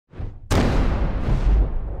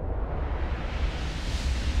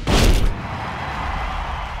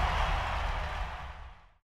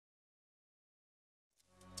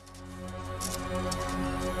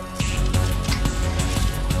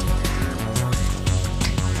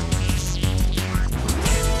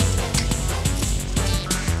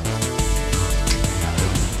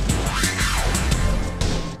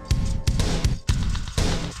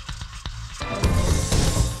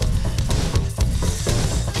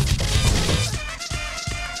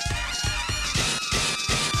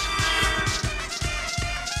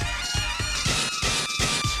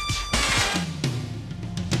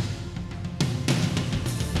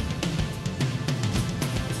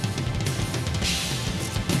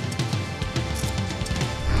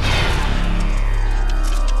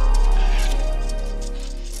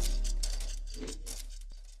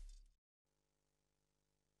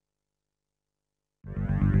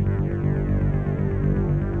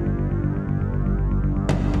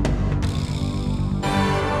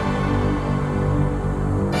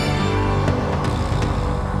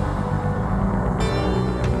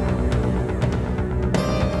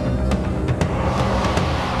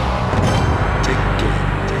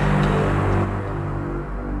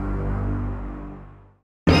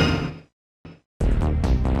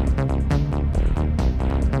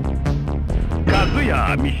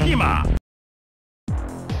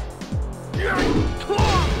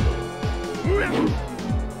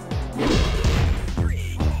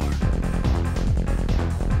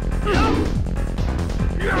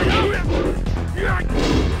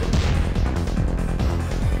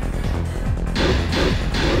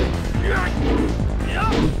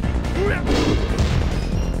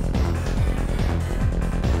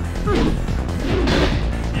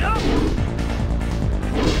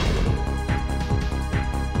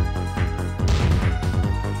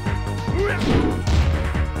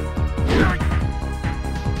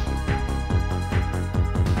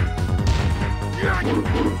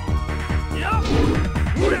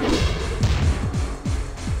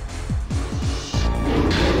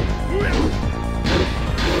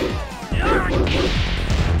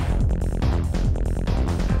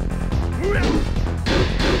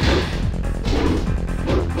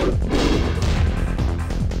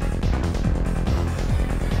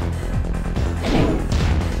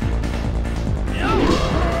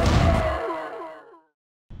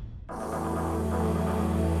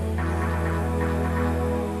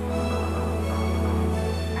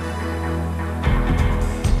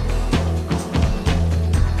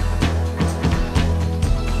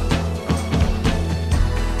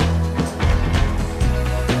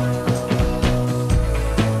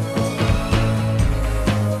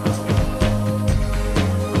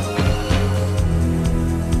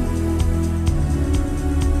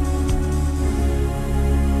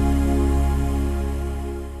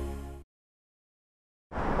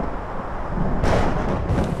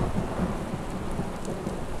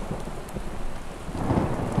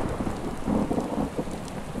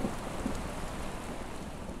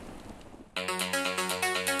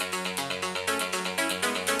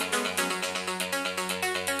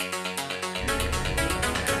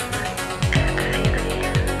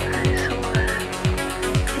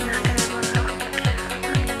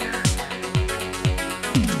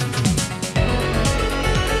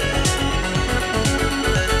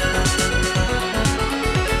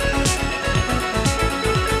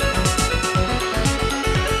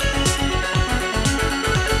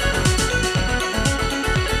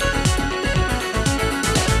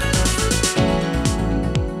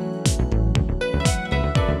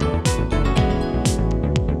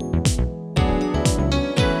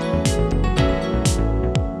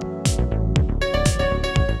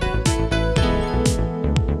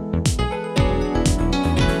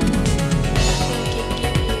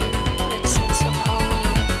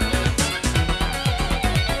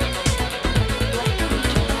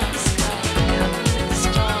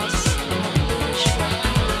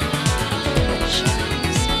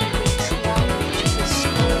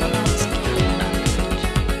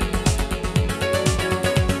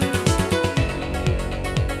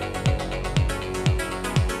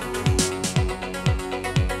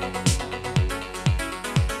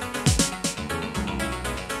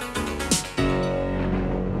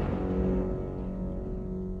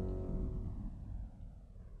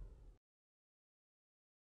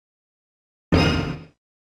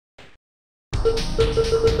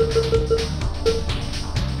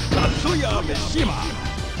や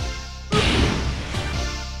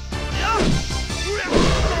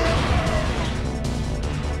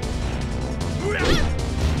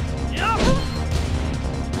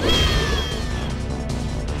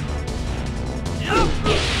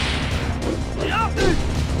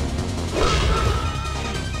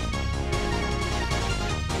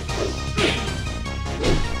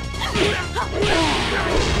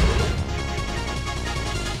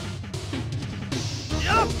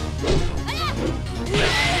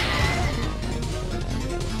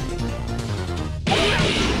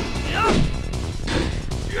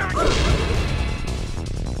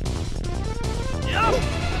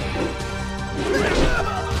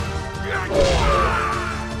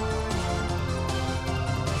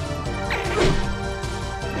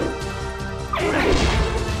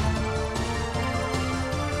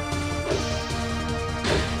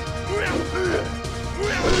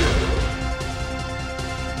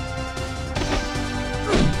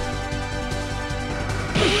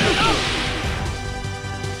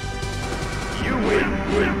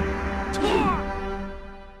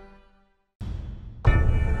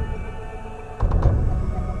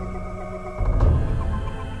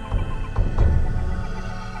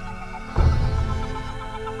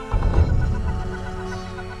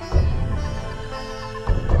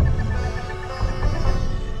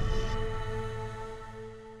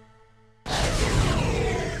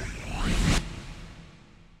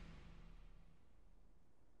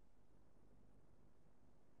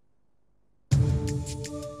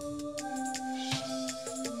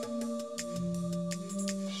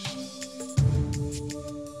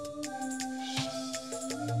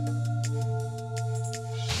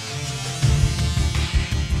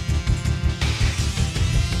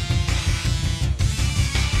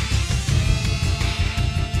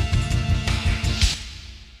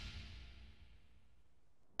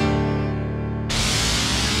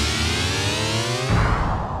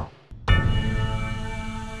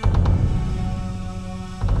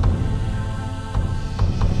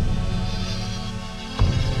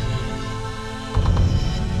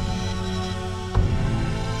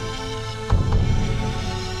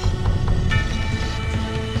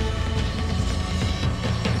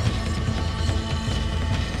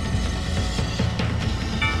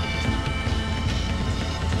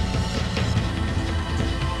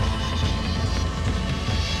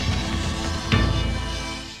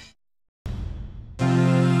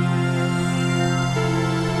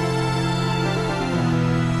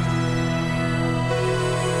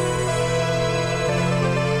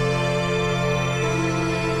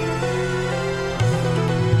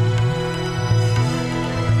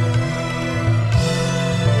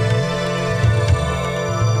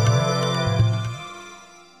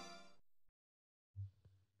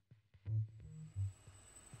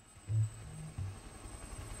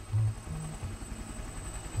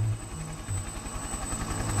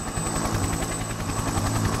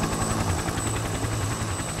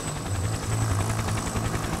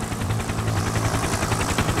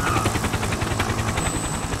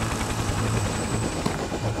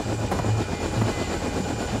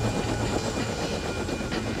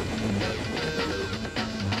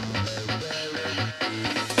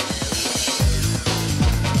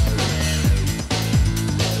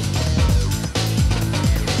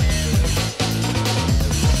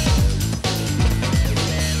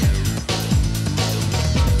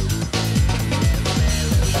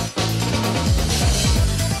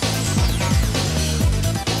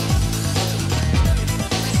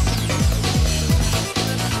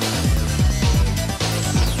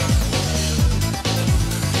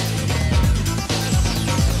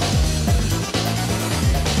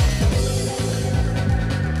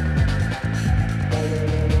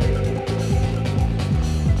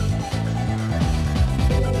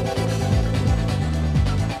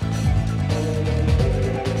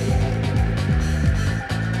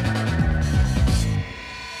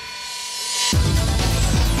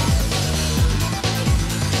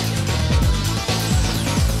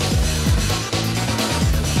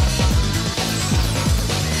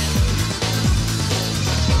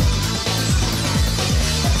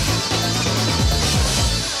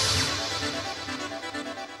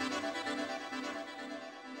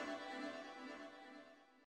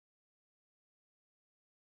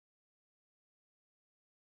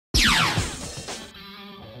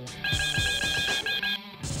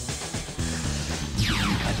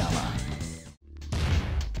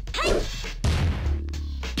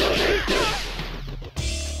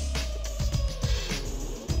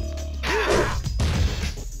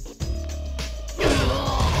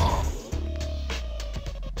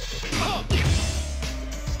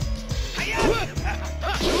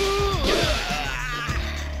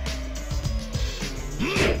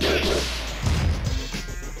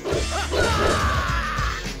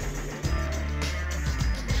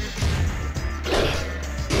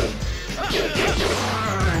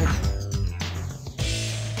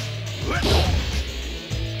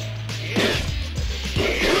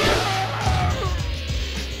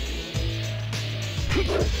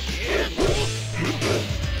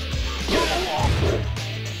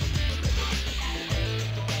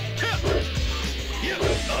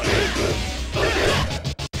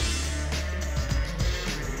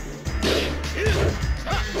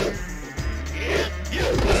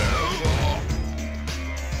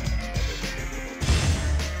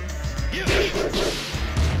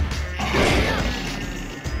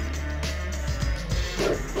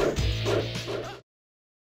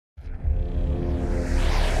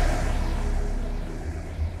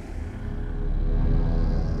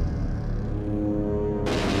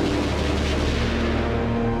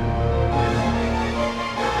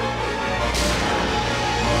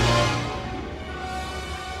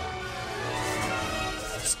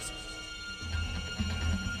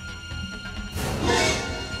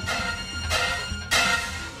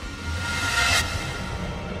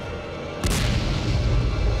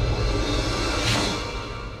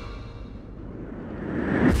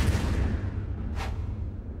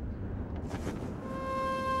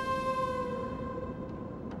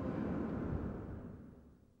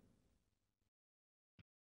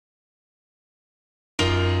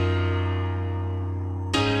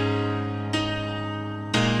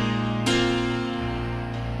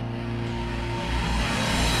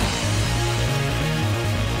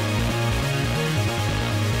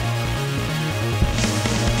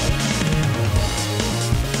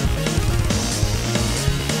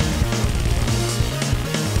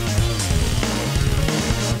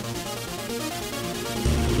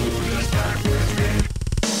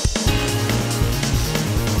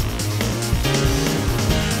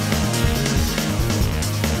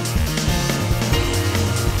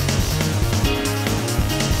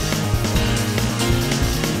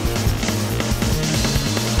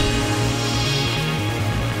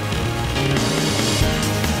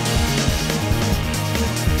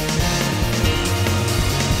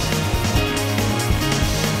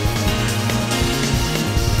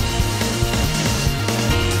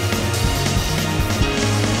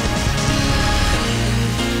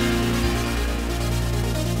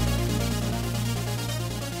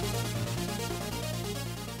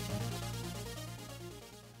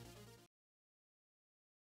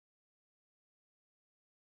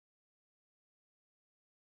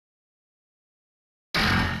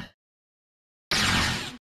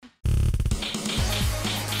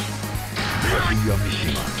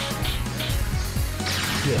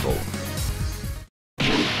devil.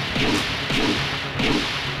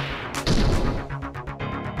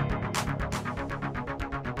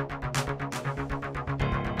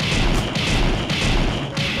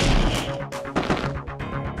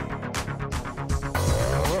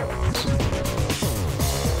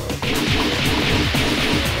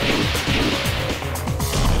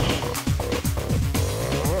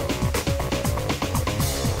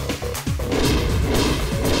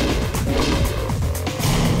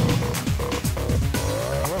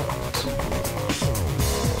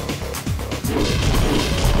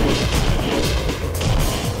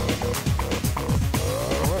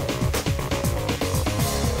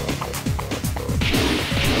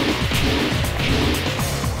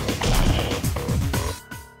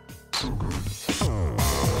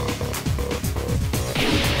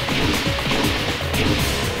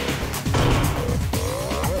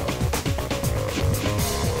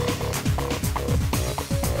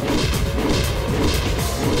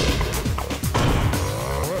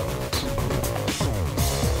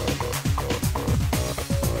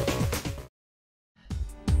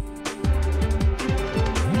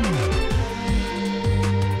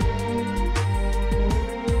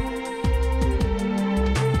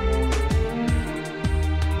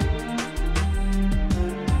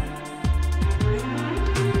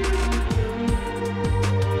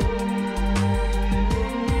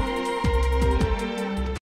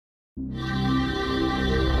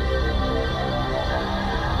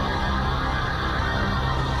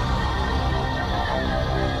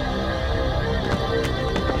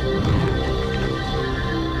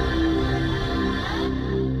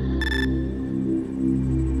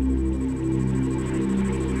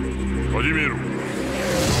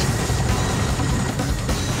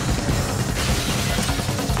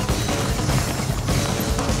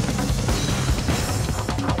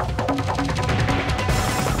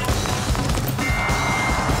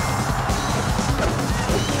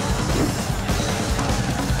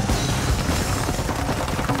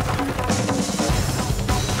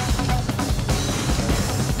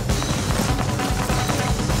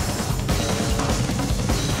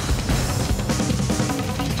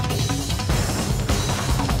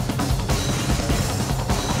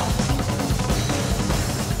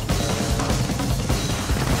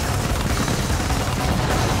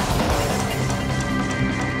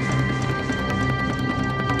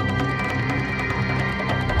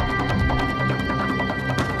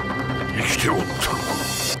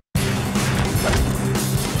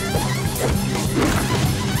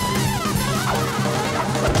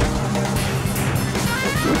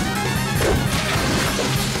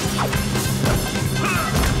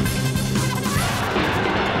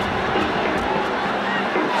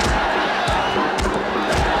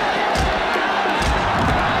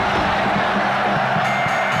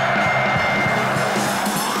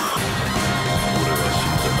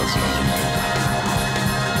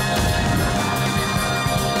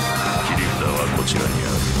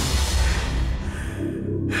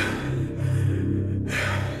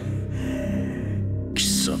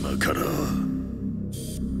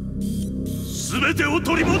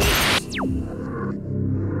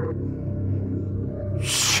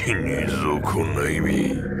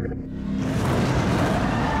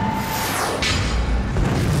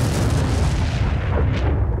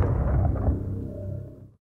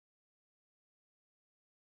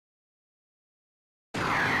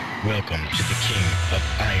 Welcome to the King of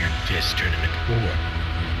Iron Fist Tournament 4,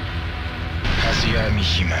 Kazuya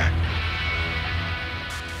Mishima.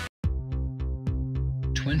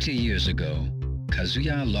 20 years ago,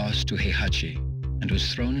 Kazuya lost to Heihachi and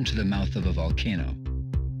was thrown into the mouth of a volcano.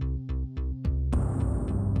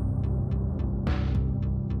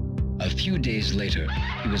 A few days later,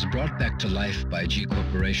 he was brought back to life by G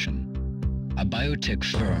Corporation, a biotech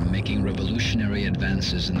firm making revolutionary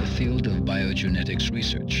advances in the field of biogenetics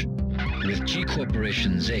research. With G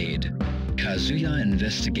Corporation's aid, Kazuya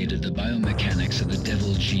investigated the biomechanics of the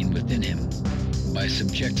devil gene within him by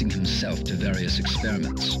subjecting himself to various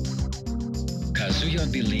experiments.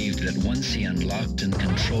 Kazuya believed that once he unlocked and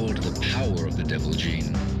controlled the power of the devil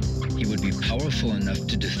gene, he would be powerful enough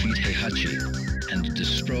to defeat Heihachi and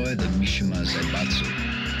destroy the Mishima Zaibatsu.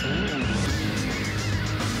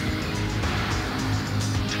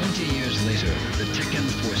 20 years later, the Tekken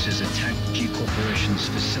forces attacked G Corporation's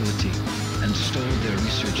facility and stole their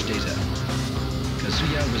research data.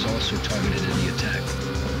 Kazuya was also targeted in the attack.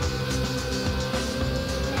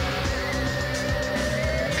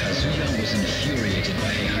 Kazuya was infuriated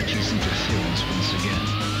by Heihachi's interference once again.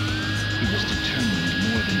 He was determined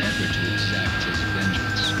more than ever to exact his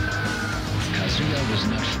vengeance. Kazuya was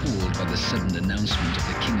not fooled by the sudden announcement of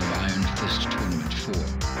the King of Iron Fist Tournament 4.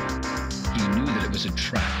 He knew that it was a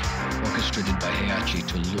trap orchestrated by Heihachi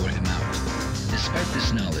to lure him out. Despite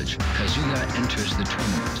this knowledge, Kazuya enters the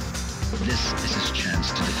tournament. This is his chance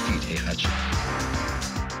to defeat Heihachi.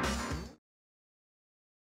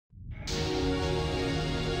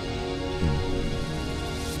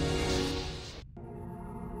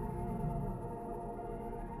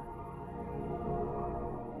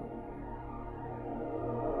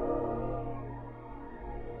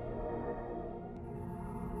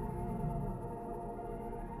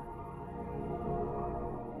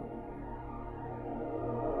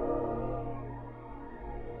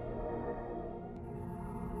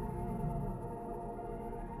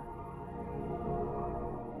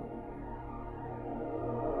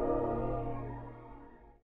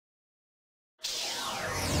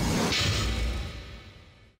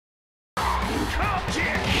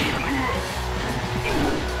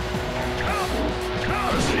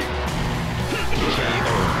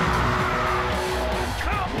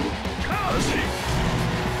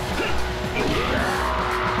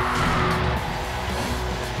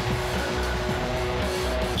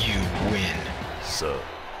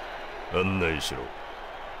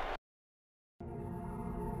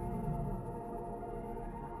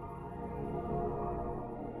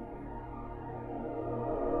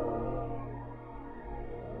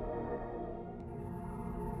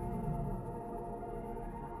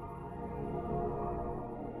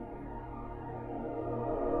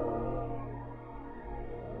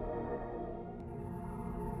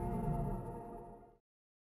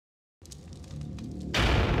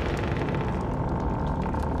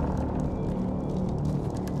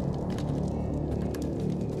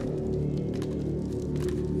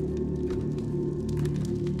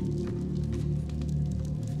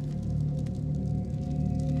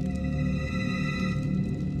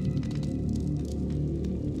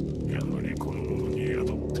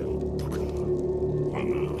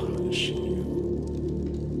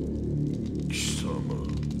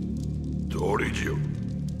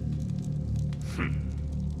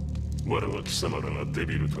貴様らがデ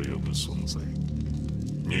ビルと呼ぶ存在。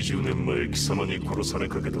20年前貴様に殺され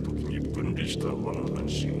かけた時に分離した我が半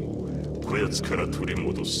身をこやつから取り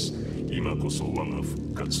戻す。今こそ我が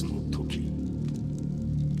復活の時。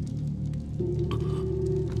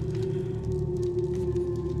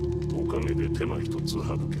おかげで手間一つ省け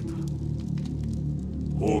た。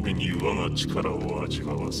褒美に我が力を味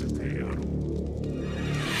わわせてやろう。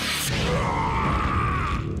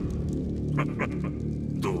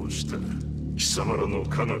どうした貴様らの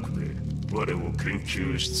科学で我を研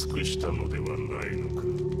究し尽くしたのではないのか。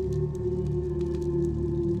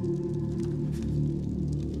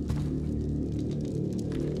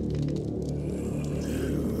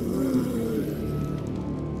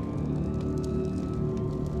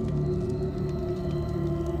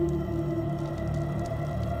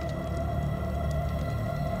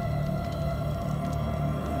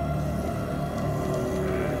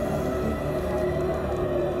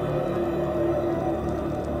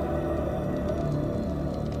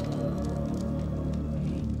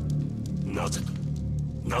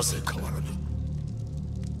なぜ変わらぬ。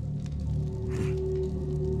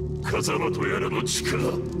風間とやらの力。和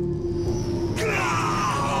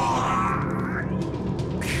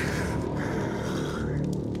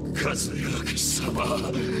也貴様、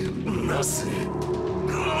なぜ。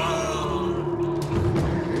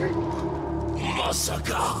まさ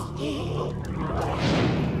か。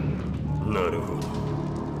なるほど。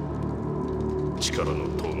力の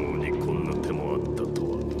統合にこんな手もあったと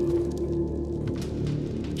は。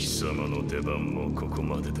貴様の出番もここ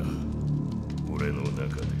までだ。俺の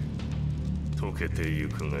中で溶けてゆ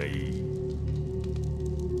くがいい。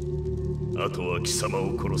あとは貴様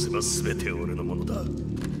を殺せば全て俺のものだ。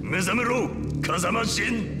目覚めろ風間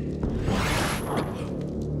陣。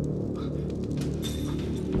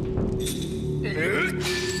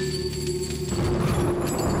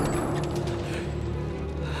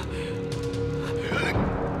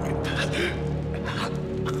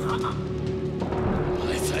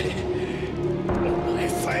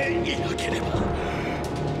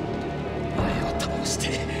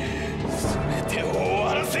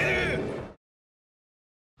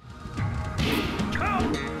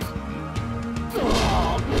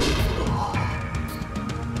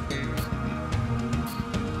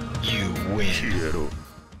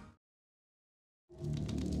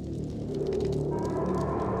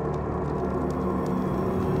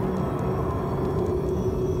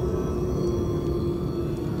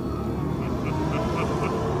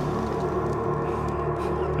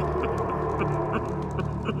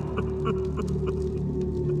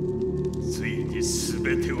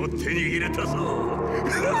全てを手に入れたぞ。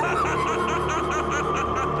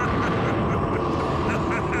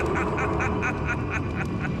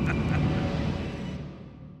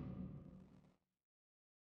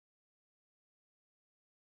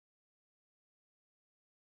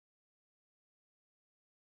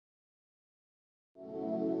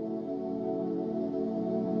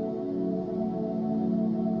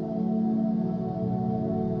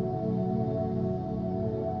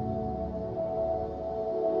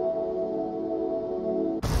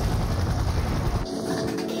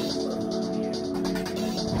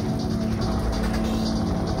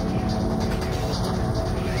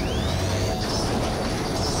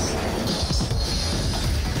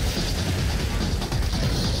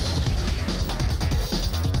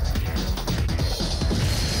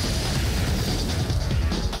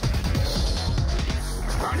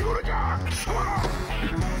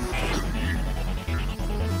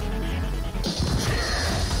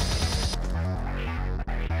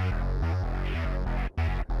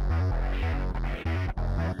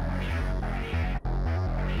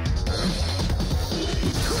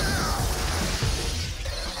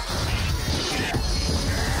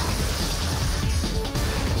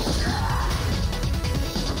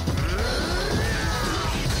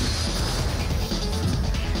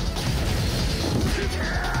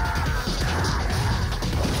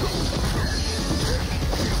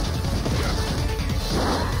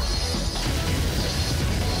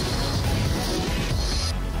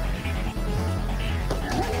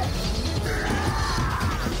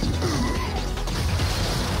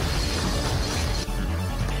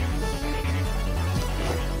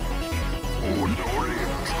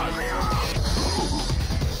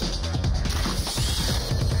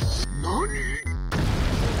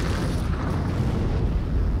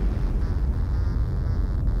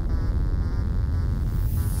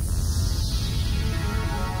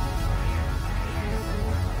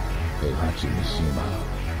Mishima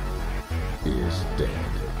is dead.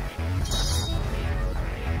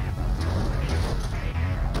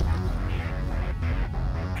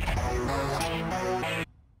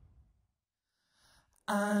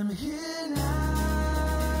 I'm here now.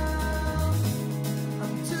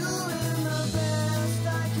 I'm doing the best I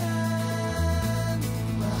can.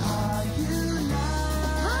 But are you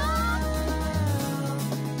now?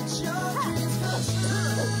 It's your dreams come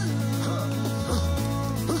true.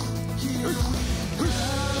 Here we go.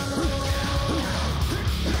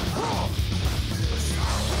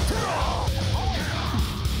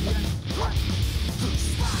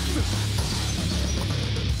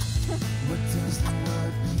 What does the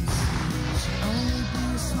word mean? Should only be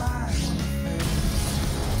a smile on your face.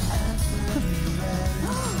 Answer me ready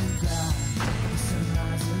to God. The sun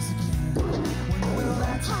rises again. When will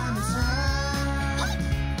that time return?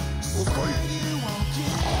 Say you won't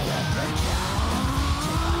give up. Break out.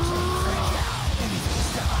 Break out. Anything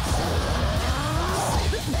stop myself. Say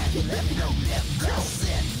it back and let me know. Never go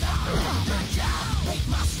sit now. Break out. Make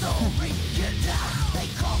my story. Get down. They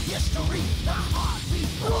call history. My heartbeat.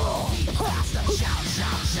 Beat faster. Shout,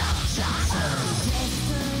 shout, shout, shout.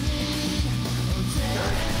 Destiny. I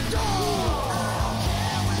don't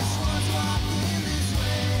care which one's walking this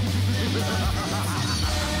way.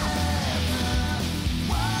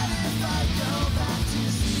 What if I go back to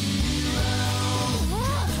zero?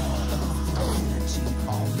 Energy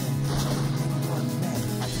all in. Jumping one man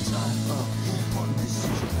at the time of important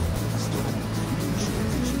decision.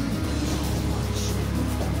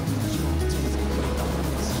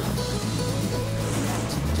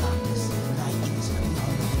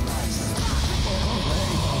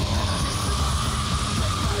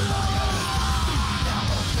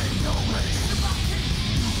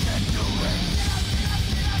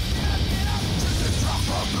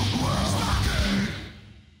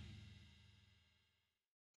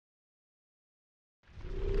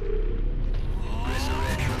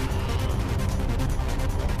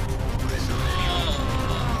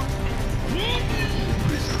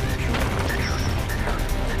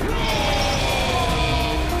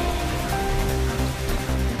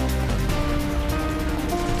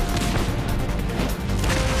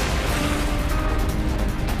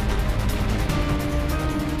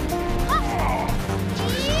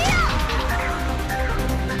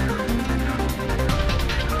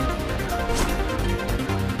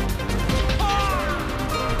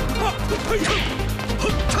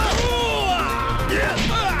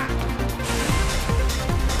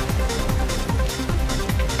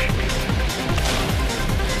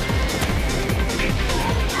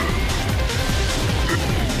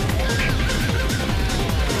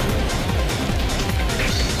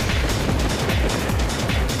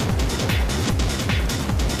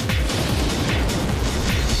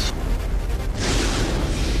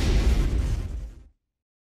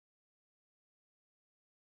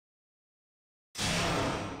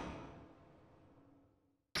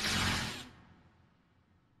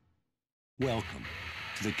 Welcome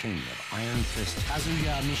to the king of Iron Fist,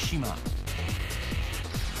 Kazuya Mishima.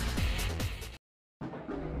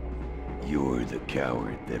 You're the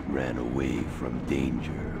coward that ran away from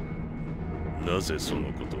danger. なぜそ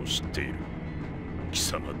のことを知っている？貴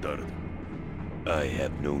様誰だ？ I have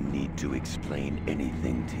no need to explain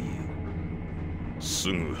anything to you.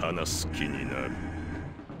 すぐ話す気になる。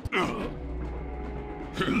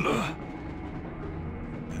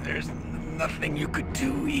There's nothing you could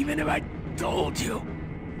do even if I told you.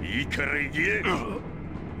 いいから言え。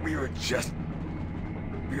We were just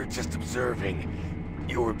observing.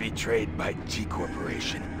 You were betrayed by G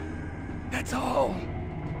Corporation. That's all.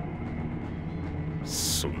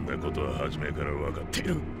 そんなことは初めから分かってい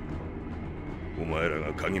る。お前ら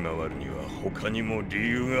が嗅ぎ回るには他にも理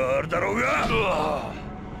由があるだろうが。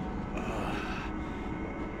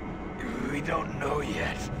We don't know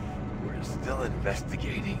yet. We're still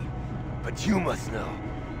investigating. But you must know.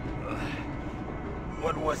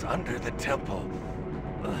 What was under the temple?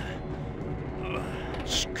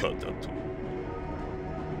 地下だと。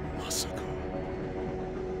まさか。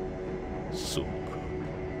そうか。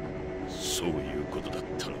そういうことだっ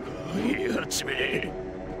たのか。やちめ。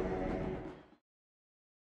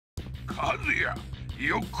カズヤ、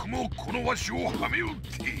よくもこのわしをはめよっ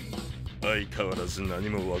て。相変わらず何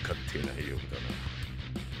も分かっていないようだ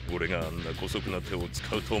な。俺があんな姑息な手を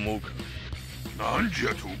使うと思うか。なんじゃ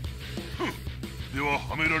と。では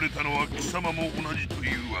はめられたのは貴様も同じと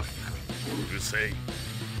いうわけか。うるさい。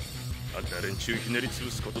あんな連中ひねり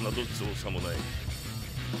潰すことなど造作もない。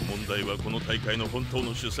問題はこの大会の本当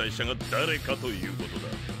の主催者が誰かということ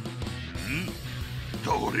だ。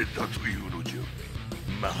誰だというのじゃ。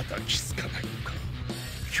まだ気づかないのか。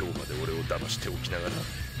今日まで俺を騙しておきながら。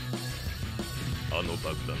あの爆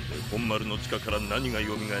弾で本丸の地下から何が蘇っ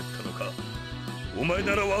たのかお前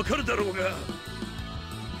ならわかるだろうが。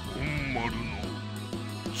本丸の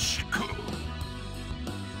地下。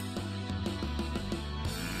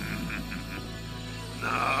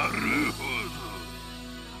なるほど。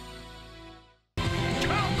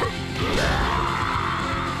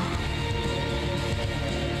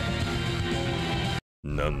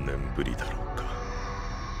何年ぶりだろうか。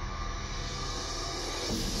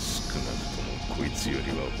少なくともこいつよ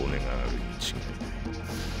りは骨があるに違い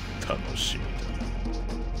ない。楽しみ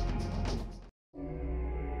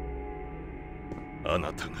だ。あ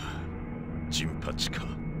なたがジンパチか。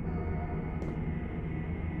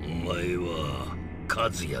お前はカ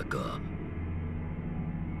ズヤか。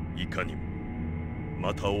いかにも。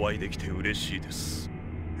またお会いできて嬉しいです。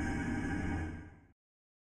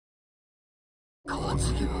カ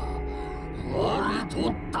ズヤ、我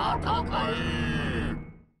と戦え。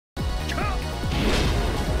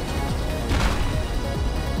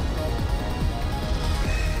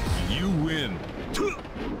You win.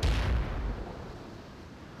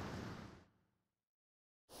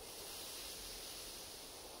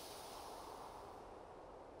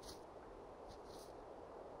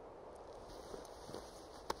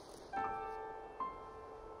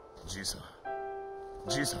 じいさん、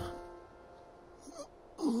じいさん。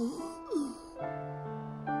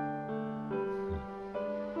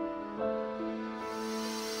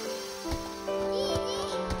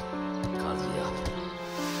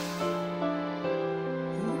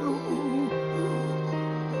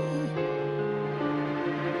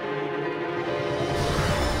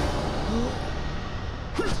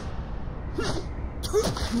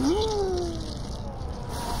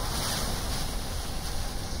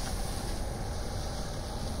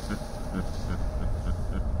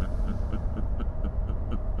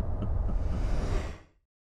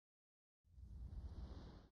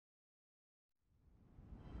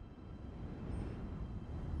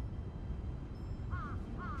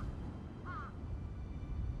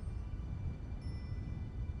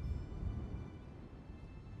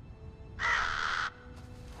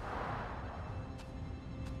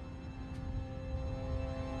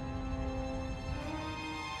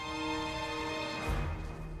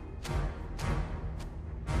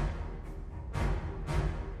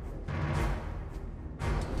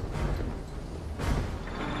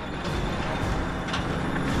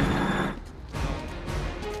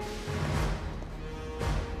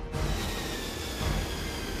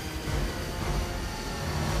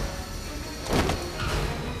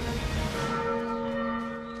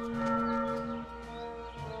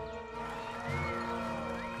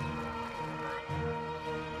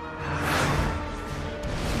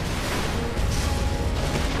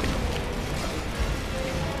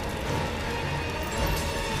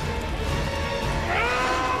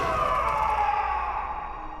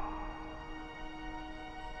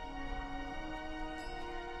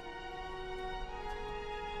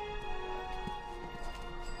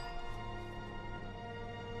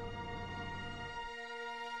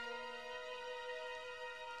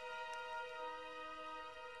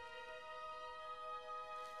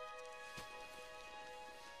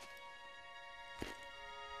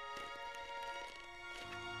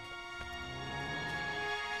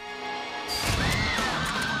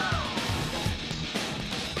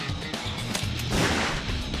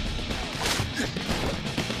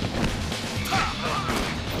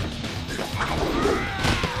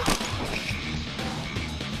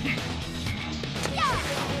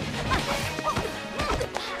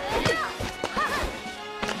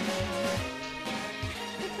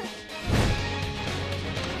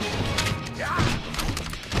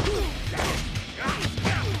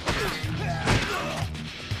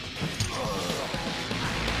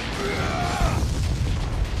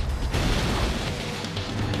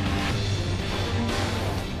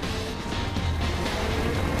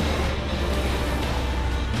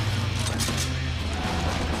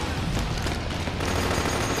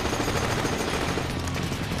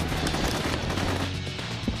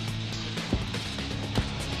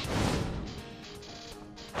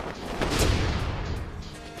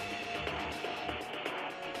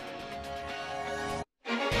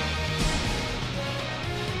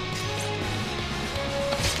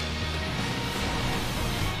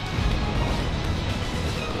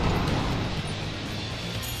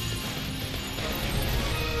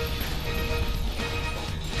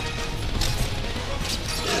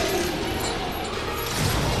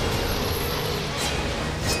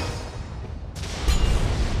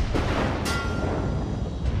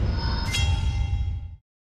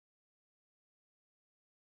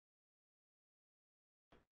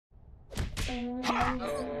はっ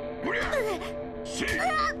うりゃせいで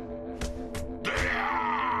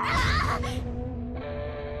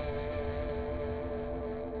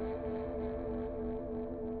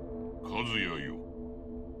和也よ、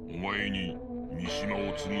お前に三島を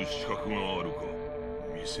継ぐ資格があるか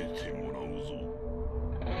見せてもらうぞ。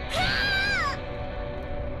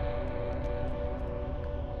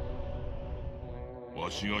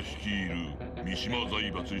わしが率いる三島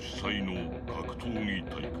財閥主催の格闘技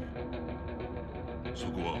大会、そ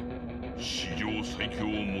こは史上最強を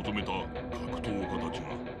求めた格闘家たちが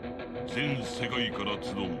全世界から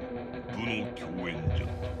集う部の共演じゃっ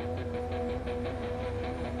た。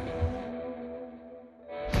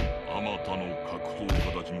あまたの格闘家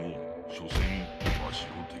たちも所詮わし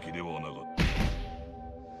の敵ではなかった。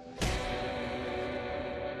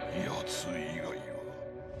奴以外は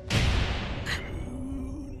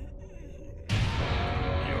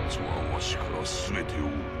奴はわしから全てを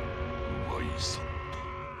奪い去った。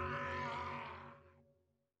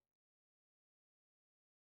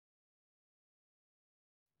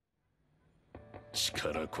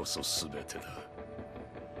力こそ全てだ。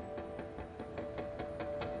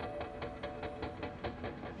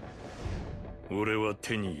俺は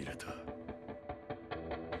手に入れた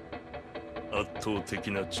圧倒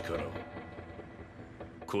的な力を。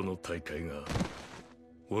この大会が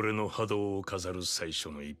俺の波動を飾る最初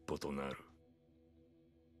の一歩となる。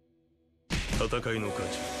戦いの価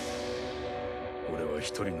値、俺は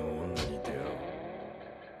一人の女に出会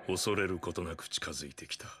う。恐れることなく近づいて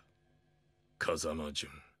きた風間純。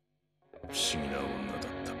不思議な女だっ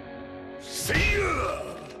た。せいや！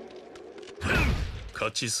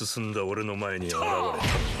勝ち進んだ俺の前に現れたのは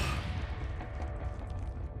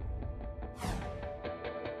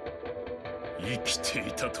生きて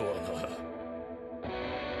いたとは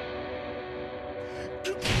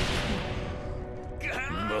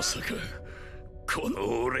な。まさかこ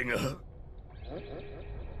の俺が。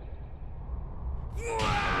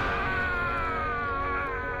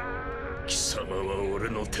貴様は俺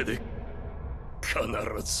の手で必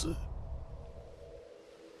ず。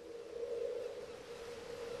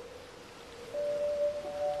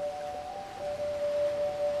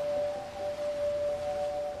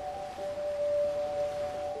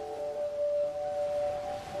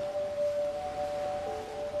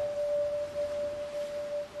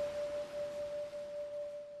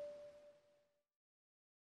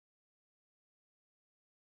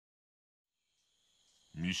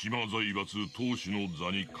三島財閥当主の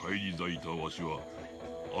座に返り咲いたわしは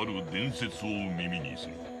ある伝説を耳にす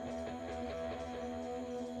る。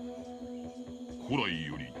古来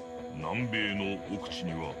より南米の奥地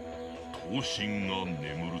には闘神が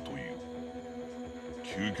眠るという。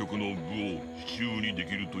究極の武を手中にで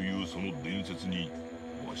きるというその伝説に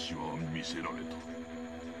わしは魅せられ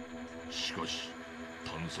た。しかし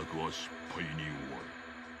探索は失敗に終わる。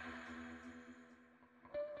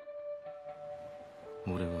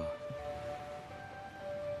俺は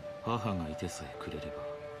母がいてさえくれれば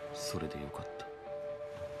それでよかった。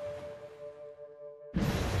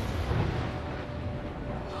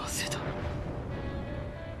なぜだ。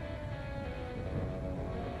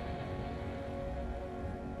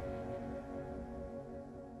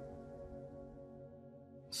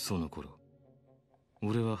その頃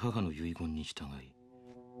俺は母の遺言に従い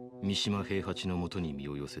三島平八のもとに身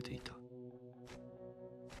を寄せていた。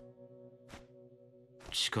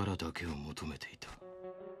力だけを求めていた。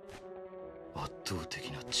圧倒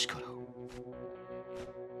的な力を。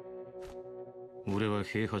俺は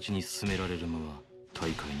平八に勧められるまま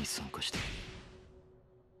大会に参加した。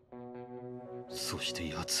そして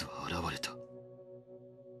奴は現れた。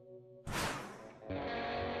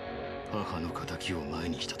母の仇を前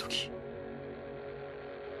にした時、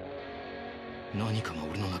何かが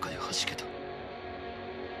俺の中で弾けた。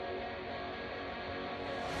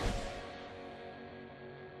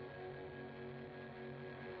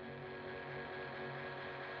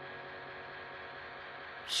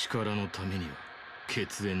力のためには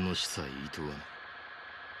血縁の死さえいとわない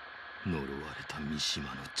呪われた三島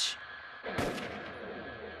の血。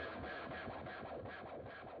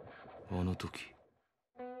あの時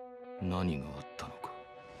何があったのか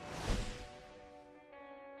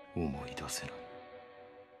思い出せない。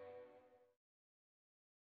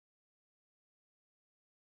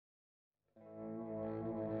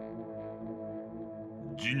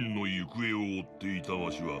陣の行方を追っていた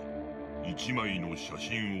わしは一枚の写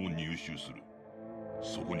真を入手する。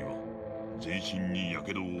そこには全身に火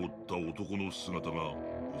傷を負った男の姿が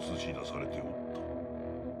映し出されておった。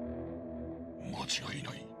間違い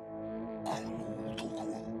ない。この男は。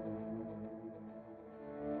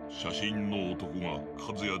写真の男が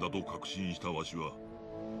和也だと確信したわしは、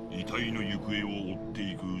遺体の行方を追っ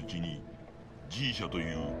ていくうちに G 社と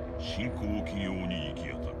いう新興企業に行き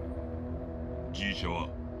当たる。 G 社は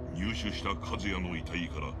入手した和也の遺体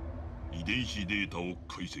から遺伝子データを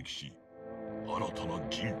解析し、新たな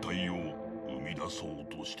人体を生み出そう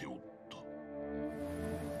としておった。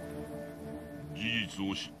事実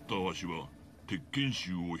を知ったわしは鉄拳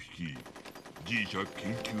衆を率い G 社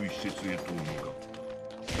研究施設へと向かった。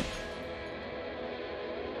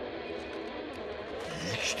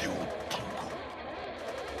生きておったのか。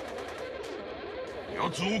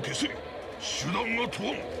奴を消せ。手段が問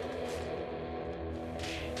わん。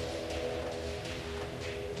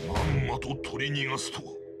まんまと取り逃がすと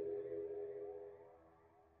は。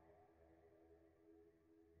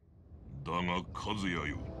だが和也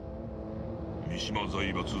よ、三島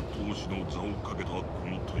財閥当主の座をかけたこ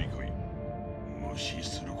の大会、無視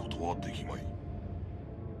することはできまい。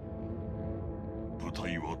舞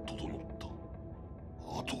台は整った。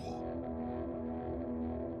あとは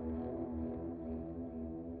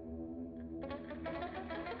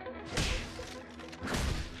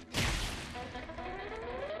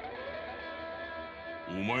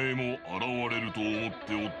お前も現れると思っ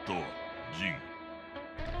ておったわ、ジン。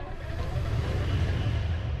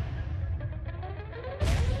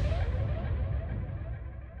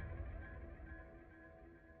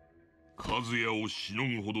和也をしの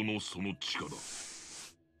ぐほどのその力、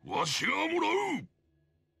わしがもらう。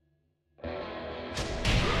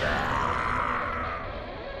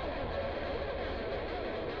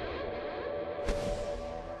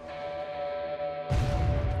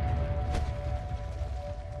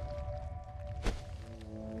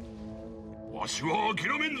わしは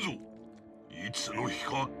諦めんぞ。いつの日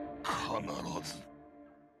か必ず。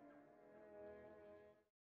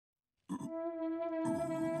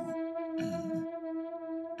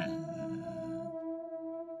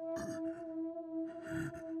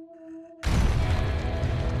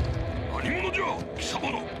何者じゃ、貴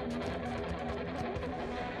様ら。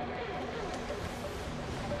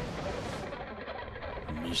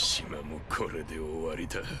三島もこれで終わり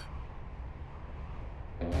だ。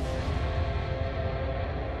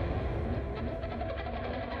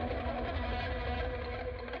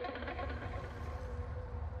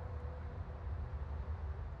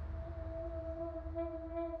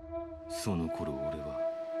その頃俺は、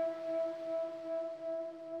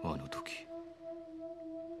あの時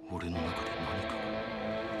俺の中で何かが。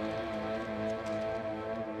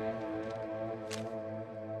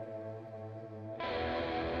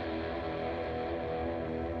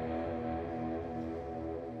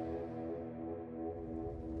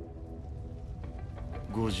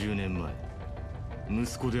50年前、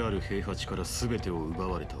息子である平八から全てを奪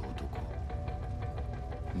われた男、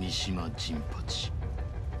三島陣八。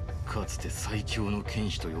かつて最強の剣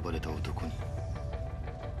士と呼ばれた男に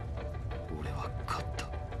俺は勝った。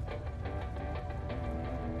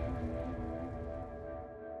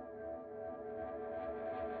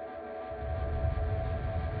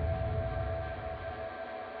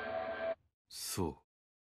そう、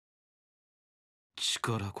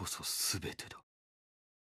力こそ全てだ。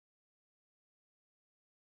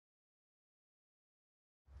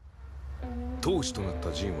当主となった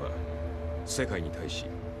ジンは世界に対し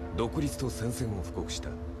独立と宣戦を布告した。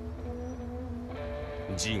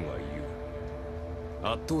ジンは言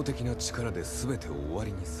う。圧倒的な力で全てを終わ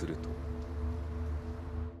りにすると。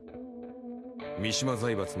三島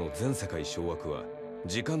財閥の全世界掌握は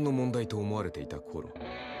時間の問題と思われていた頃、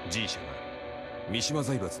G 社が三島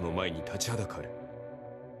財閥の前に立ちはだかる。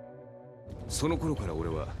その頃から俺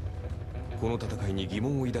はこの戦いに疑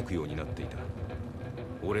問を抱くようになっていた。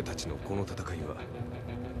俺たちのこの戦いは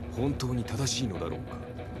本当に正しいのだろうか。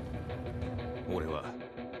俺は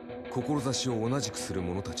志を同じくする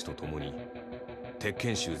者たちと共に鉄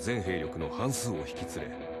拳衆全兵力の半数を引き連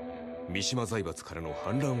れ、三島財閥からの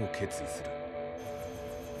反乱を決意する。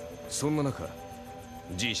そんな中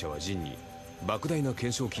G 社はジンに莫大な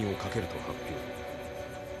懸賞金をかけると発表。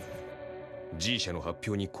 G 社の発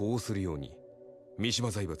表に呼応するように三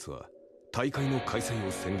島財閥は大会の開催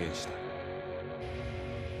を宣言した。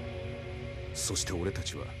そして俺た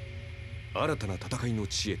ちは新たな戦いの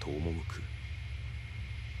地へと赴く。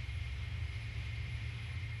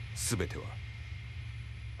全ては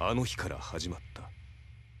あの日から始まった。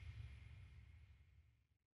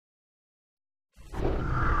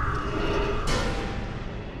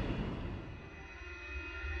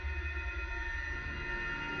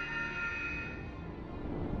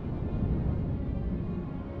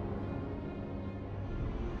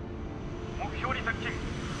目標に接近。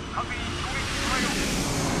各員攻撃しろよ。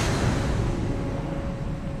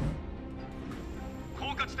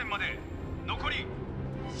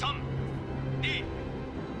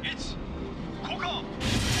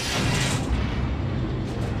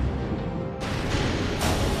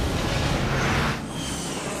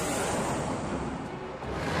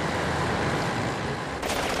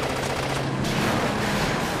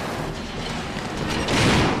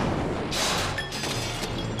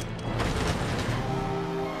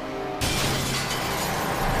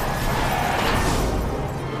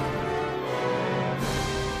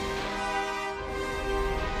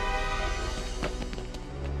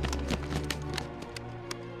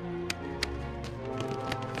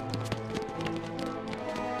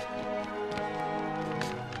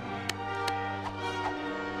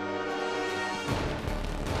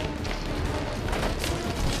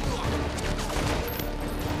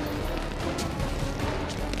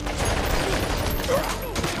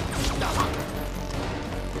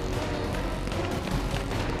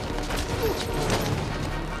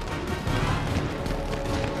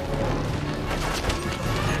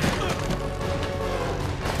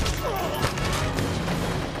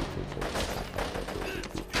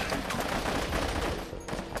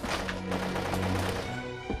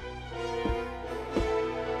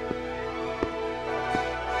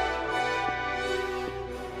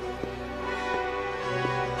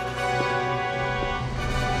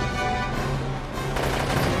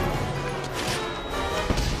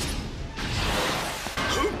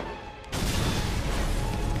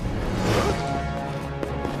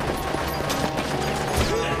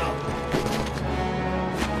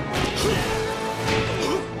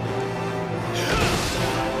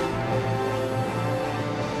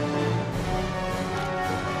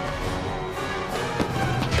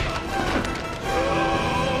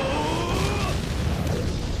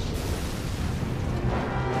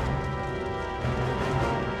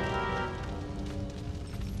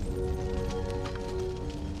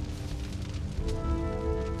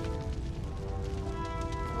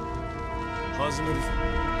始めるぞ。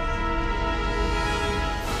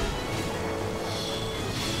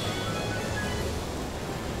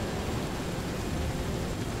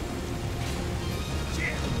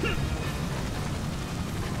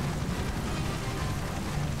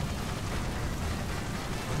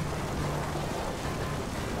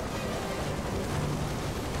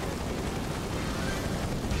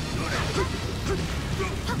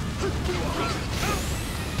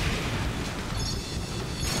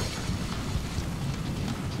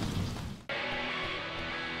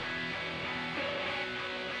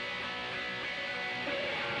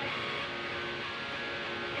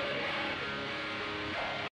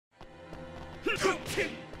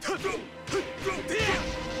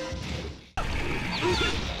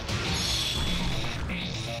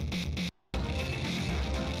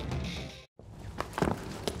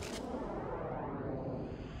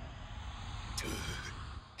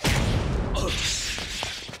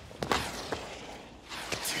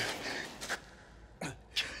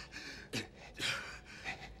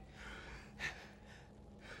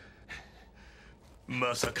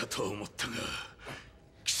まさかと思ったが、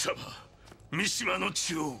貴様、三島の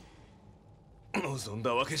血を望ん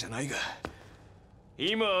だわけじゃないが、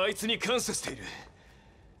今あいつに感謝している。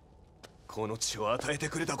この血を与えて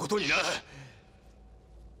くれたことにな。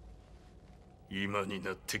今に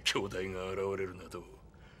なって兄弟が現れるなど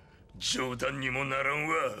冗談にもならん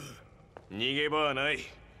わ。逃げ場はない。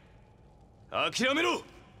諦めろ。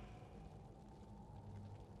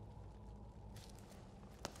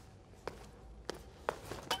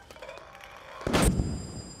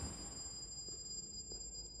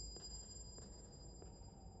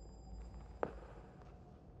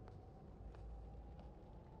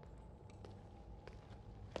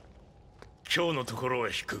今日のところは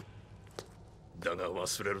引く。だが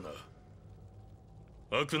忘れるな。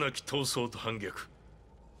悪なき闘争と反逆、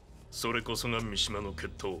それこそが三島の決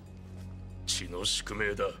闘、血の宿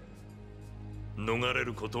命だ。逃れ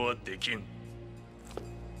ることはできん。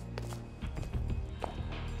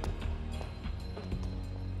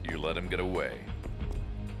You let him get away.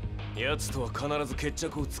 奴とは必ず決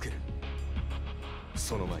着をつける。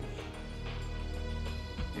その前に。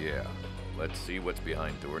Yeah, let's see what's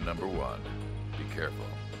behind door number 1. Be careful.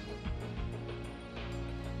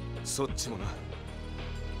 そっちもな。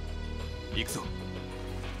行くぞ。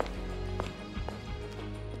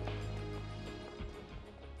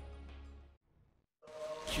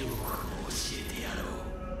記憶を教えてやろ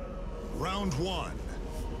う。Round 1.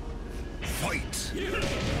 Fight.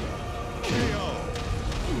 KO.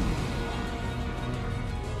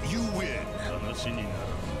 You win. 話にならん。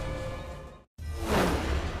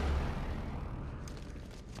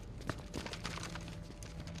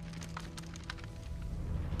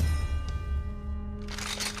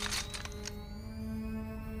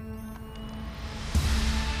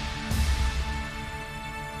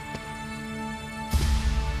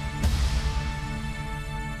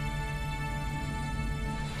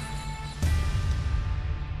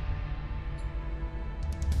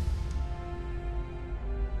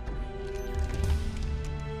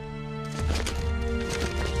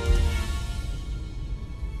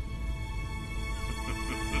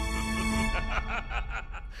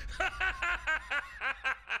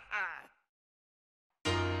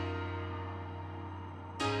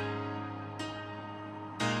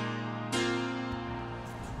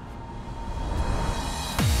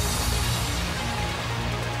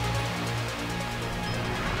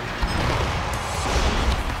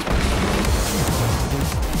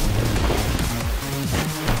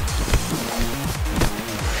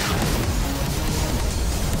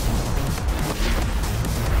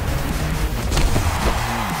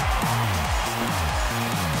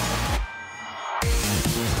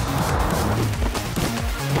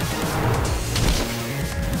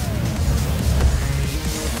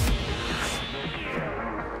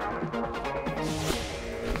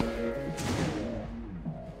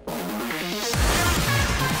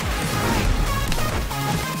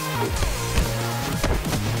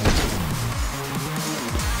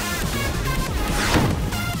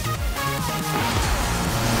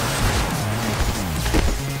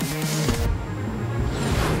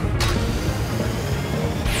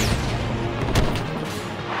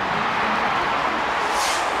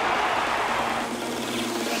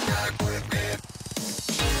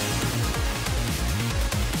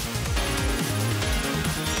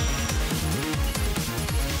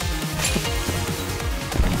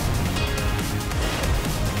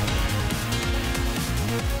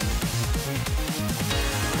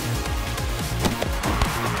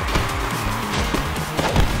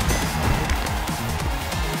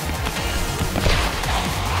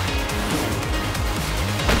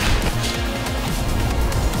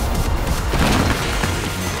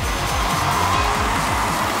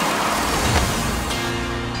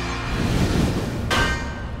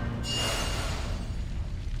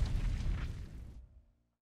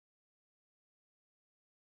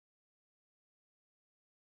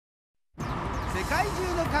世界中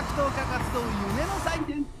の格闘家が集う夢の祭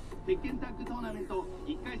典鉄拳タッグトーナメント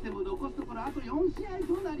1回戦も残すところあと4試合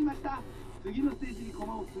となりました。次のステージに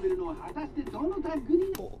駒を進めるのは果たしてどのタッグ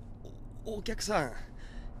に。お客さん、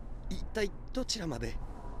一体どちらまで。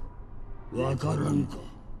わからんか。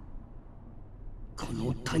こ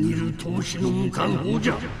のたぎる闘志の無冠法じ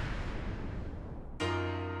ゃ。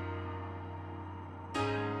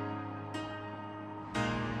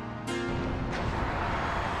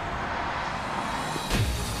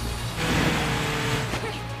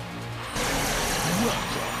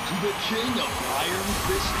The king of Iron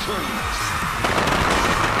Fist tournaments.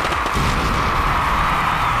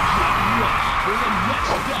 Get ready for the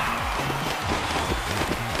next battle.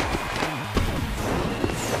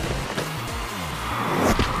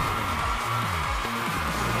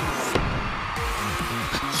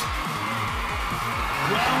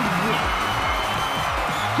 Round 1.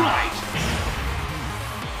 Fight!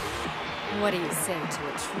 What do you say to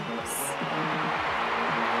a truce?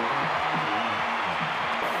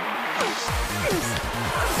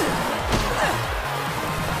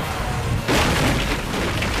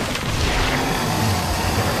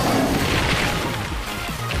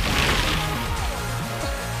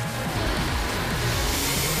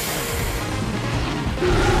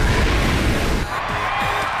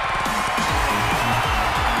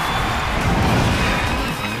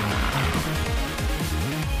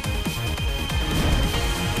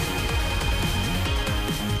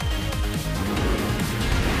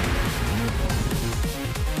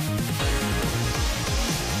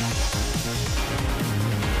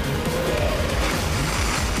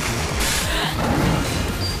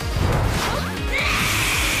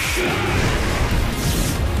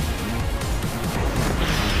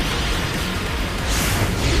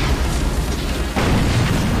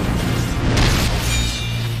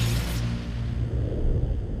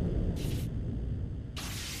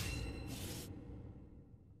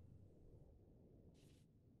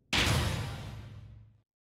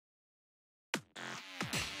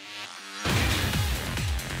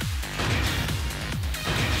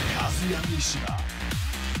 Kazuya Mishima.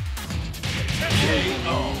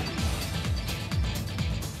 KO.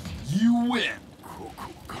 You win. ここ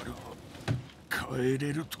から帰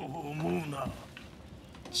れると思うな。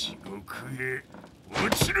地獄へ落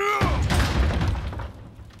ちろ。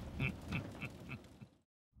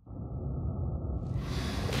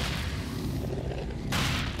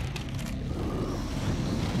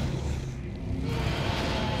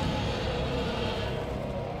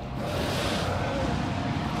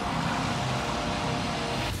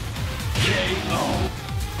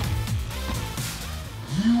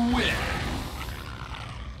You win.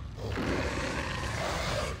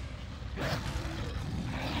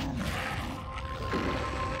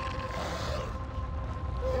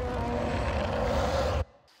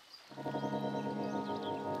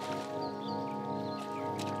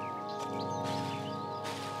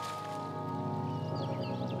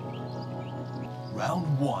 Round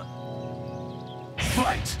 1.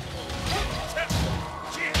 Fight!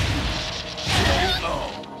 KO!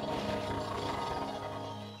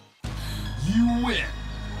 You win!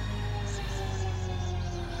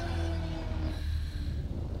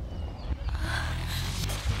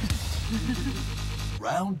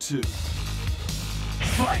 Round 2.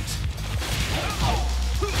 Fight!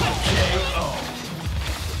 KO!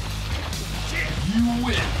 You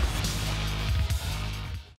win!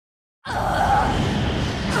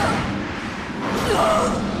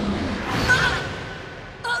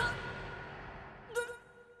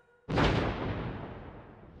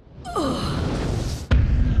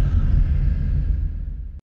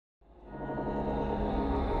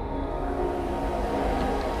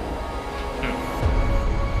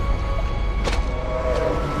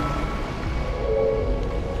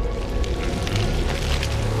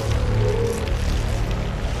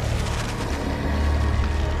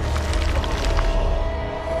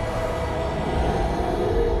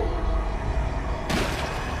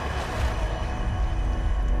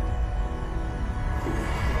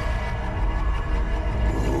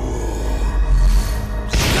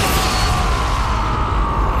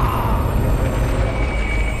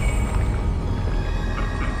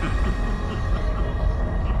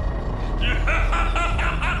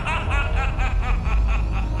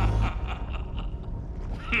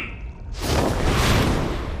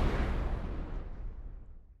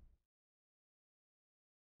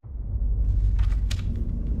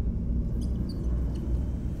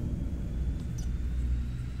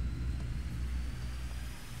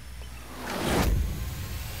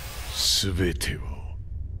全ては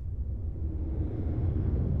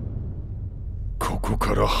ここ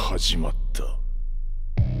から始まった。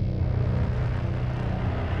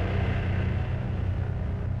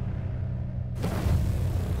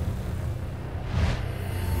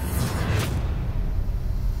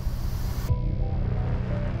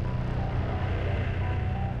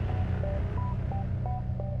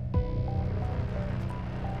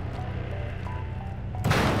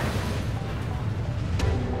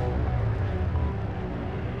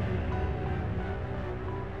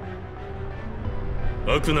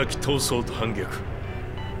悪なき闘争と反逆、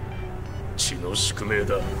血の宿命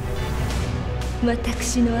だ。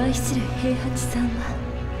私の愛する平八さんは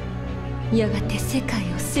やがて世界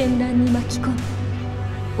を戦乱に巻き込み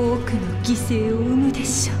多くの犠牲を生むで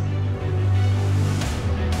しょう。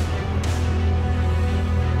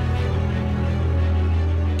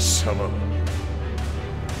貴様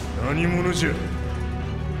何者じゃ。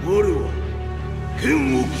我は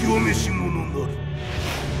剣を極めし者なる。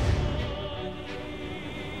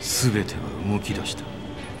全ては動き出した。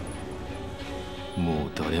も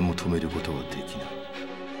う誰も止めることはできない。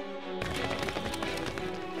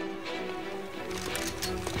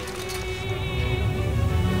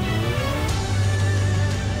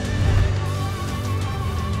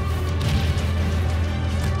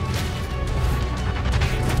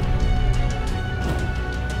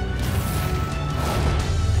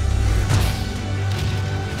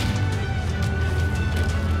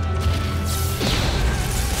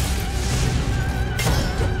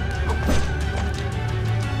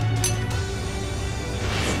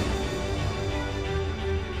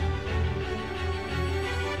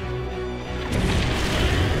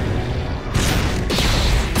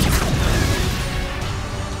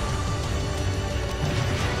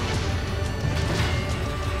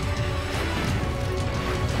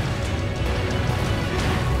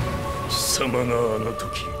貴様があの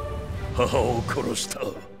時母を殺した。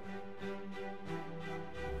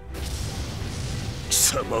貴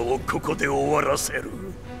様をここで終わらせる。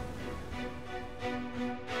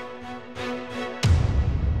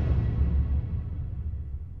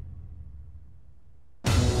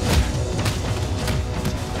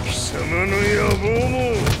貴様の野望も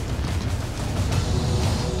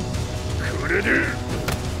これで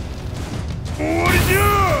終わりじゃ。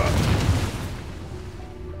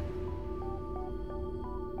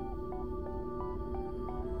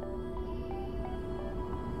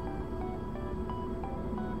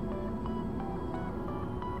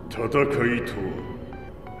戦いとは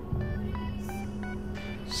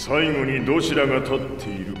最後にどちらが立って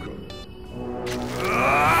いるか。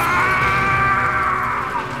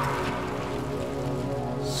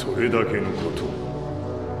それだけのこと。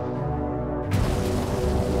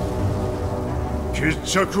決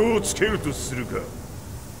着をつけるとするか。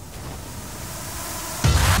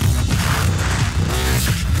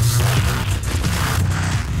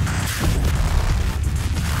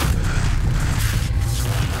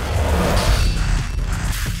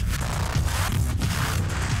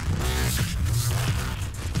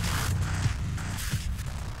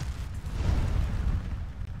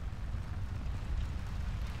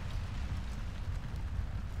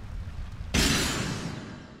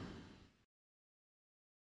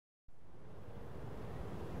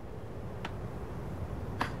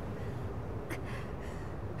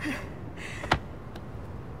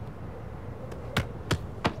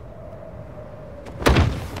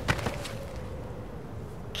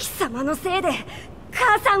貴様のせいで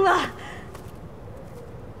母さんは。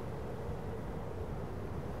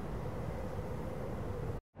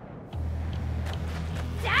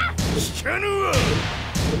聞かぬわ。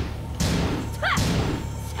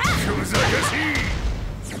小賢しい。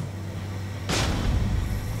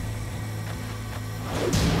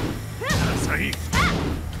浅い。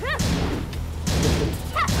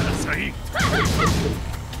浅い。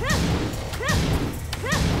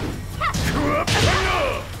クワッパよ。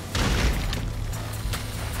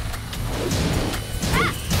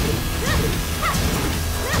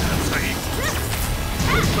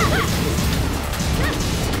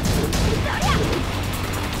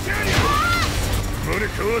生まれ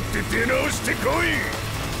変わって出直してこい。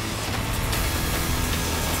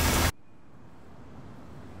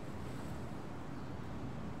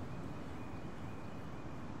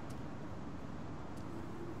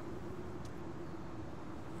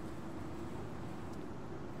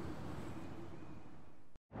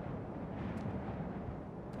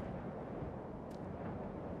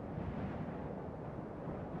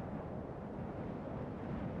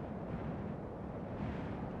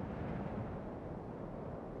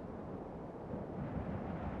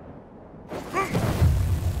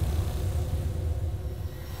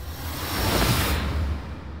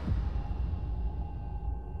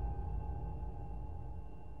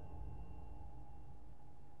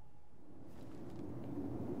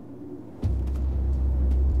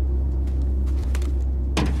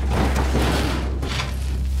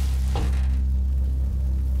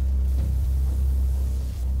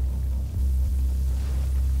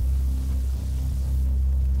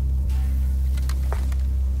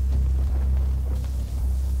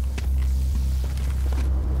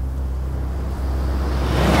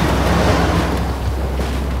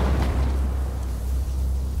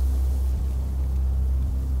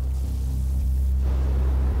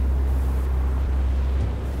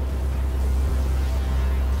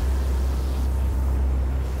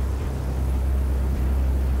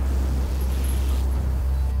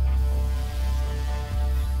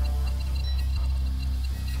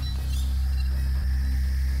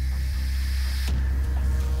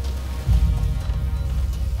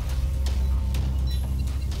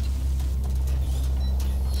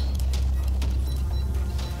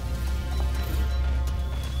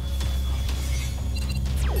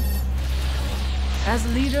As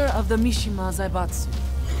leader of the Mishima Zaibatsu,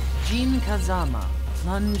 Jin Kazama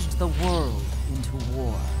plunged the world into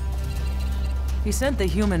war. He sent the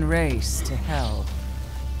human race to hell,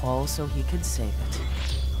 all so he could save it.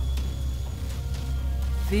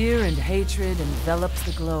 Fear and hatred enveloped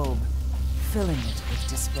the globe, filling it with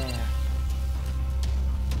despair.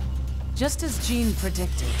 Just as Jin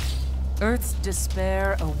predicted, Earth's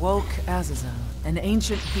despair awoke Azazel, an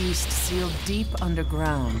ancient beast sealed deep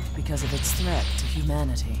underground because of its threat to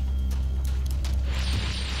humanity.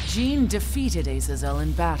 Jin defeated Azazel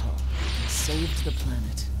in battle and saved the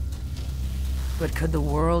planet. But could the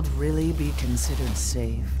world really be considered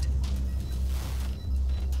saved?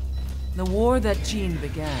 The war that Jin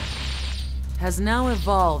began has now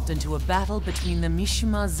evolved into a battle between the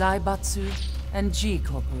Mishima Zaibatsu and G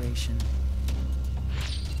Corporation.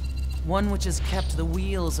 One which has kept the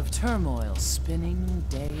wheels of turmoil spinning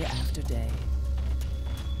day after day.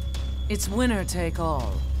 It's winner take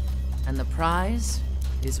all, and the prize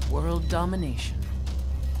is world domination.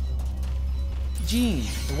 Jin,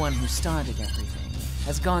 the one who started everything,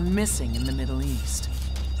 has gone missing in the Middle East.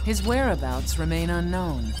 His whereabouts remain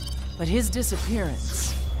unknown, but his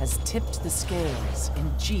disappearance has tipped the scales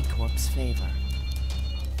in G Corp's favor.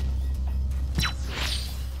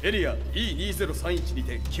 エリア E2031 に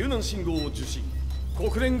て救難信号を受信。国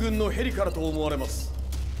連軍のヘリからと思われます。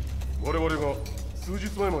我々が数日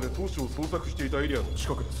前まで当初を捜索していたエリアの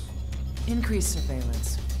近くです。Increase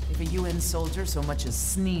surveillance. If a UN soldier so much as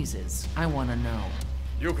sneezes, I want to know.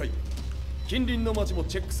 了解。近隣の町も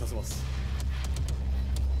チェックさせます。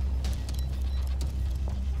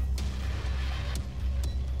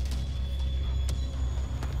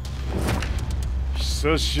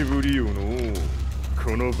久しぶりよの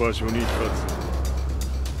この場所に立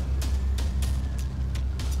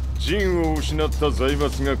つ。陣を失った財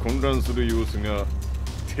閥が混乱する様子が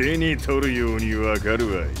手に取るようにわかる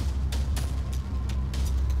わい。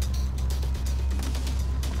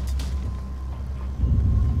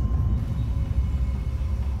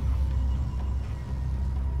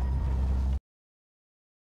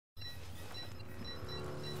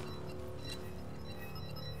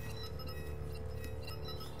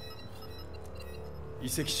遺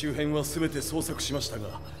跡周辺は全て捜索しました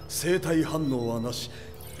が生体反応はなし。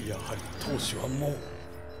やはり当主はもう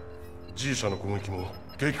G 社の攻撃も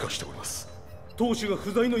激化しております。当主が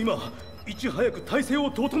不在の今いち早く体制を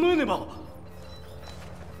整えねば。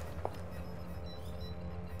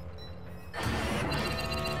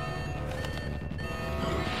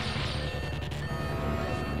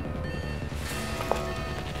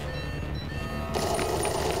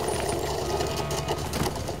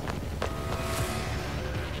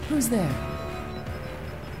Who's there?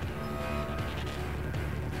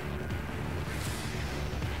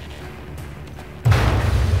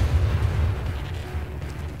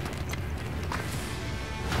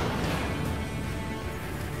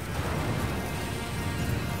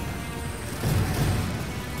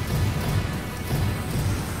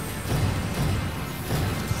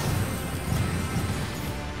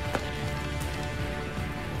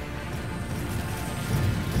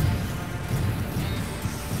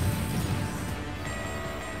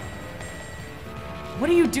 What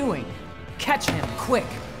are you doing? Catch him, quick!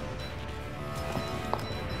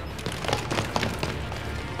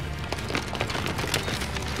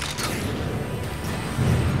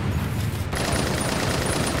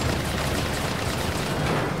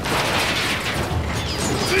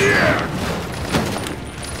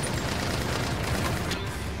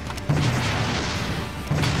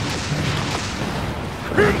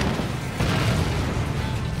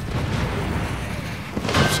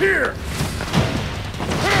 Here!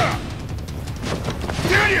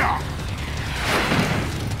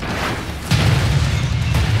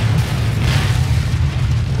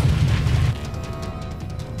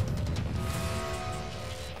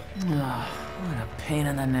 What a pain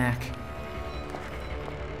in the neck.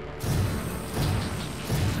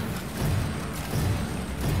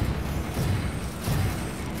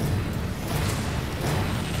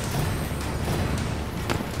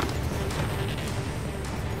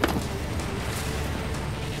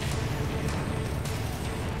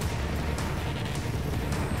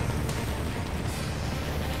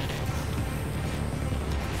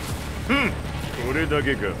 Hmm. これだ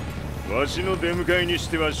けか。わしの出迎えにし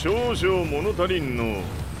ては少々物足りんの。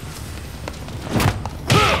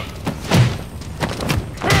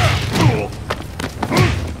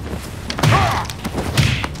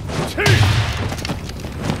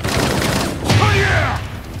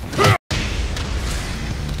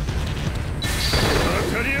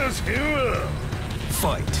当たりやせんわ。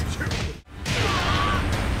Fight.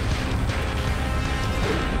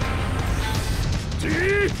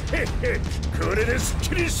 れですっ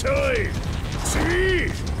きりしたい。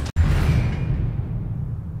次。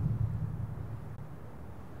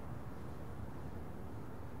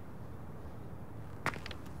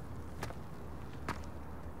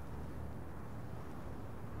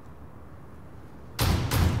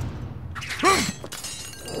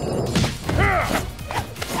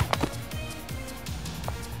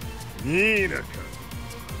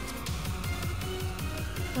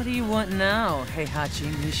What do you want now, Heihachi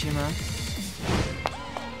Mishima?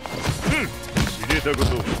 知れたこと、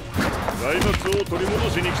財閥を取り戻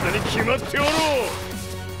しに来たに決まっておろう。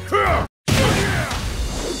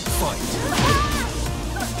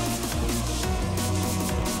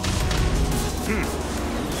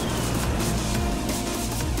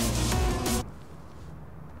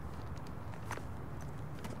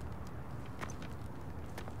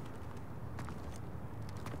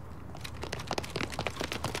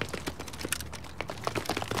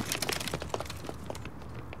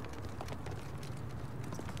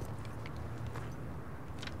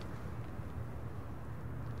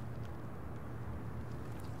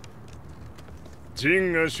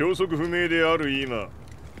陣が消息不明である今、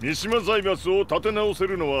三島財閥を立て直せ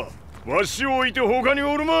るのはわしを置いて他に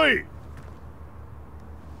おるまい。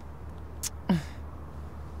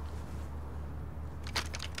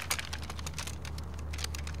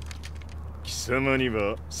貴様に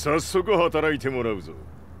は早速働いてもらうぞ。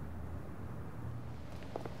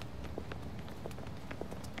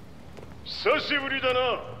久しぶりだ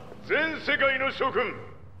な、全世界の諸君。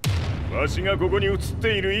わしがここに映っ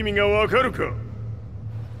ている意味がわかるか。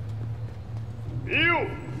いいよ、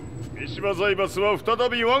三島財閥は再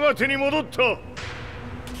び我が手に戻った。と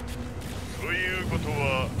いうこと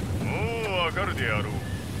はもうわかるであろう。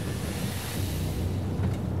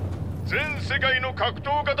全世界の格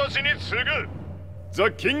闘家たちに次ぐ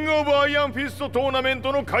ザ・キング・オブ・アイアンフィストトーナメン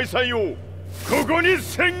トの開催をここに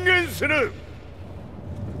宣言する。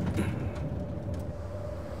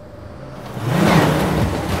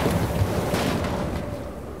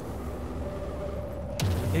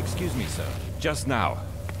Excuse me, sir. Just now,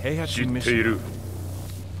 Heihachi 知っている。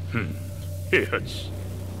平八。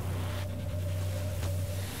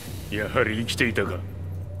やはり生きていたか。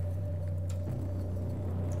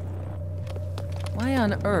Why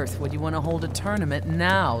on earth would you want to hold a tournament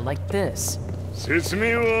now, like this? 説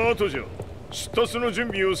明は後じゃ。出立の準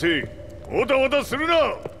備をせい。おたわたするな。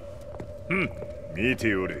見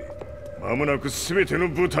ておれ。間もなく全ての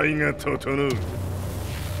部隊が整う。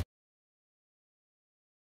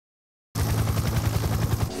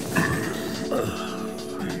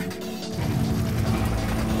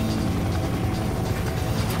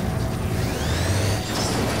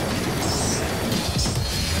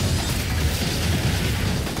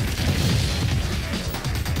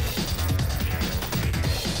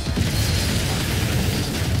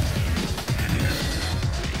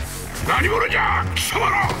何者じゃ、貴様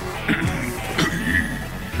ら。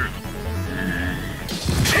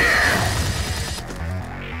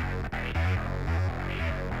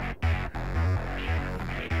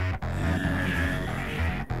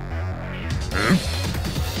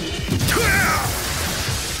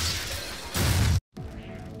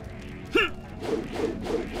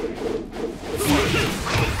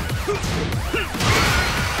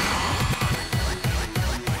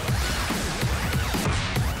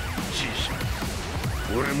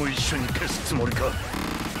俺も一緒に消すつもりか。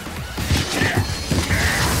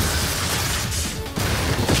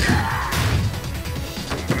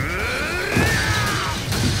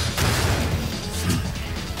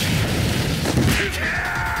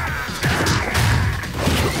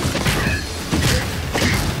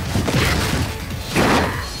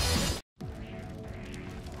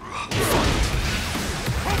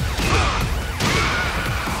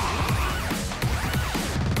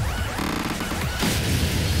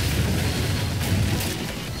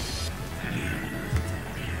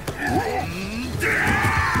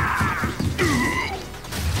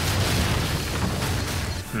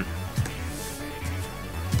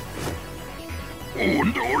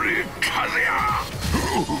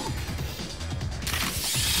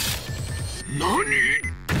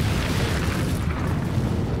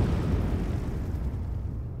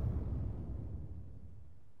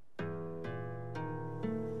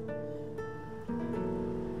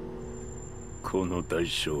この代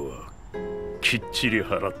償はきっちり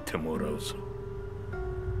払ってもらうぞ。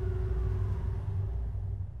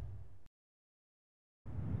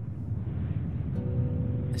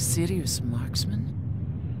A serious marksman?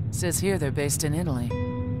 Says here they're based in Italy.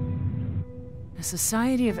 A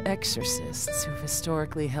society of exorcists who've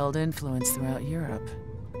historically held influence throughout Europe.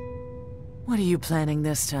 What are you planning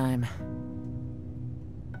this time?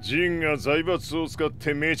 ジンが財閥を使っ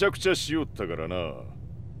てめちゃくちゃしよったからな。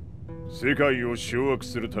世界を掌握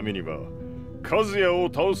するためにはカズヤ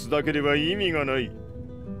を倒すだけでは意味がない。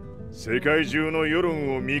世界中の世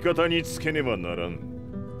論を味方につけねばならん。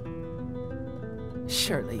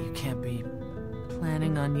 Surely you can't be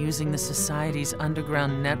planning on using the society's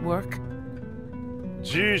underground network?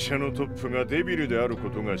 G 社のトップがデビルであるこ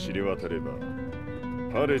とが知れ渡れば、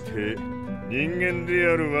晴れて人間で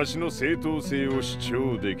あるわしの正当性を主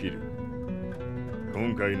張できる。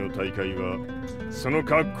今回の大会はその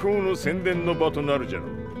格好の宣伝の場となるじゃろう。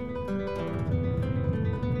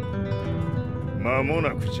間も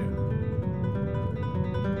なくじゃ。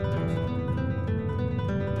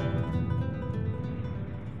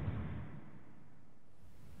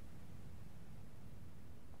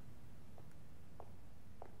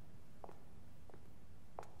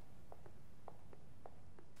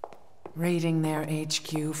Raiding their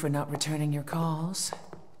HQ for not returning your calls.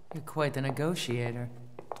 You're quite the negotiator.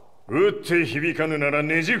 打って響かぬなら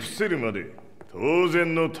ねじ伏せるまで当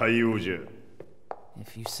然の対応じゃ。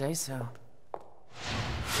If you say so.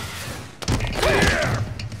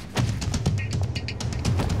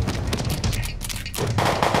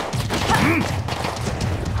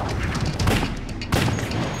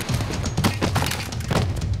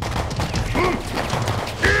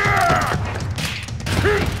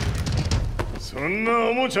 そんな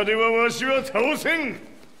おもちゃではわしは倒せ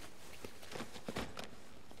ん。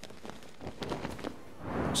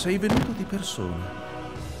 Sei venuto di persona.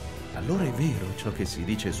 Allora è vero ciò che si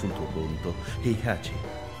dice sul tuo conto, Heihachi.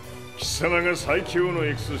 貴様が最強の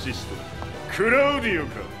エクソシスト、クラウディオ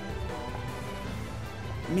か。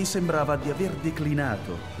 Mi sembrava di aver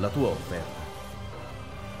declinato la tua offerta.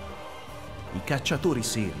 I cacciatori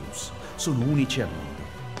Sirius sono unici al mondo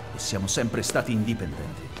e siamo sempre stati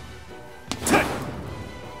indipendenti.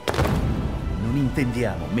 Non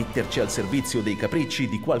intendiamo metterci al servizio dei capricci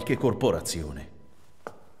di qualche corporazione.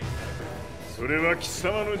 それは貴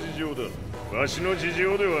様の事情だ。わしの事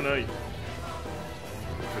情ではない。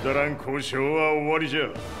くだらん交渉は終わりじ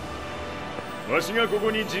ゃ。わしがこ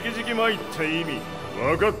こに直々参った意味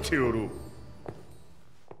分かっておろう。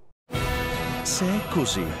 Se è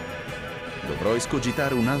così, dovrò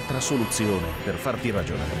escogitare un'altra soluzione per farti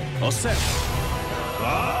ragionare. Osserva!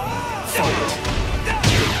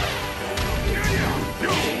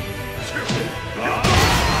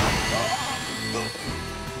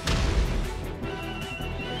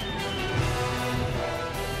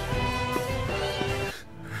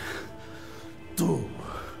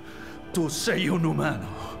 Tu sei un umano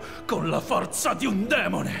con la forza di un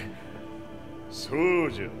demone. そ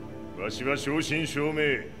うじゃ。わしは正真正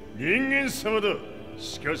銘人間様だ。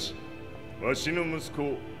しかしわしの息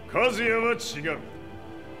子カズヤは違う。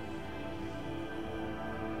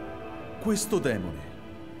 Questo demone,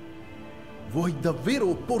 vuoi davvero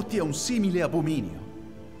opporti a un simile abominio?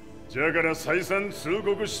 じゃから再三通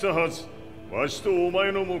告したはず。わしとお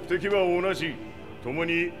前の目的は同じ。共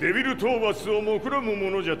にデビル討伐を目論む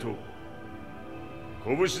ものじゃと。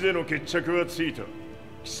 拳での決着はついた。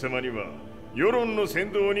貴様には世論の先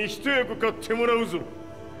導に一役買ってもらうぞ。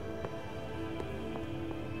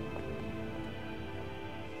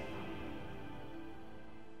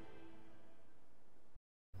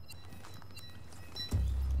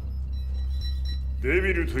デ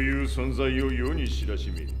ビルという存在を世に知らし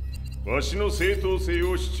め、わしの正当性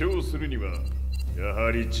を主張するには、や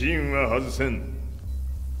はりジンは外せん。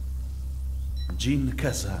Jin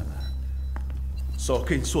Kazama. So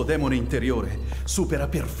che il suo demone interiore supera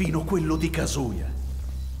perfino quello di Kazuya.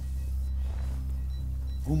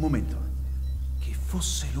 Un momento. Che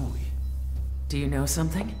fosse lui. Do you know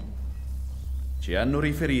something? Ci hanno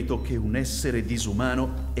riferito che un essere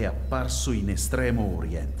disumano è apparso in Estremo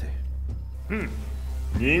Oriente.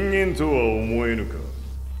 人間とは思えぬか。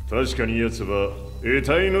確かに奴は得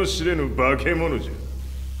体の知れぬ化け物じゃ。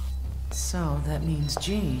 So that means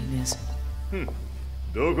Jean is...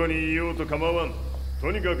 どこにいようと構わん。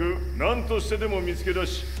とにかく何としてでも見つけ出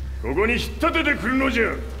し、ここに引っ立ててくるのじ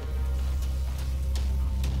ゃ。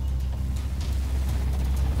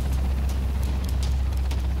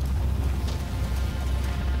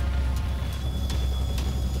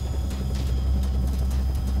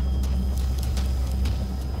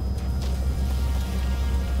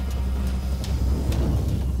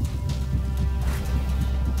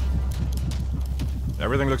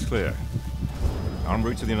 Everything looks clear. En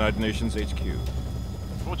route to the United Nations HQ.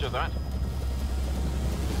 Roger that.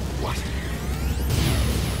 What?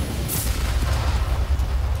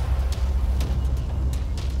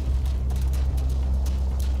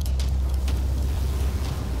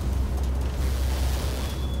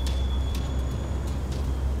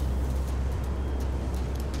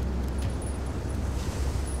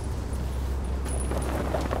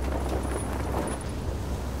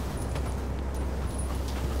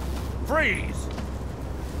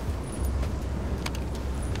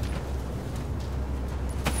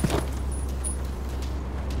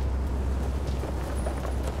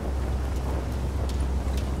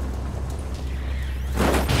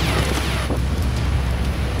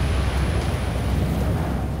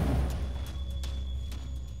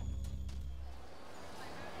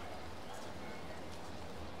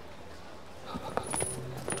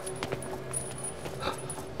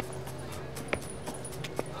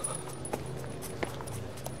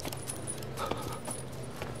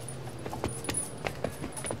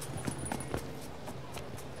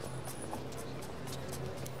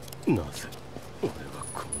 なぜ俺は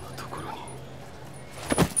こんなところに。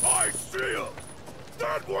 I see him!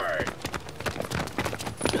 That way!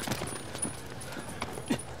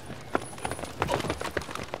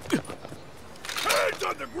 Hands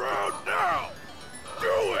on the ground now!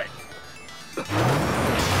 Do it!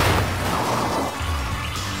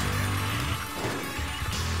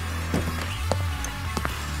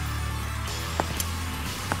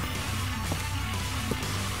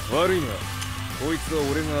悪いな。こいつは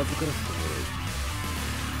俺が預からせてもら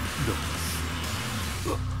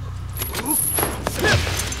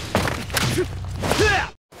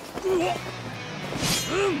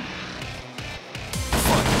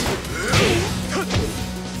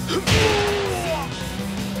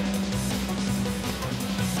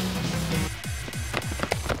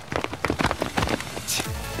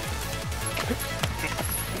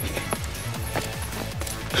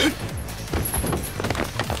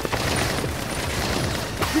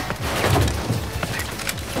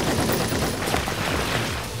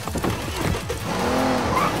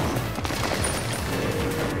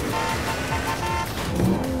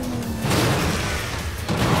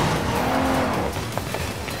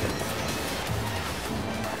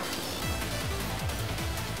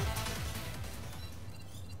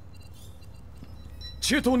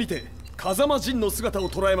中東にて風間陣の姿を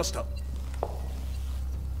捉えました。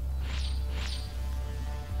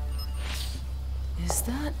Is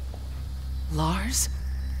that Lars?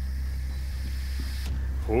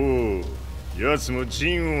 ほう、奴も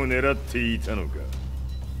陣を狙っていたのか。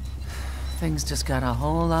Things just got a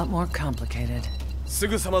whole lot more complicated. す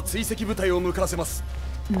ぐさま追跡部隊を向かわせます。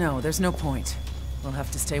No, there's no point. We'll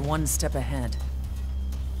have to stay one step ahead.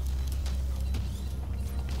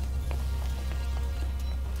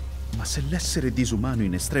 Ma se l'essere disumano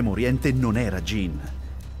in Estremo Oriente non era Jin,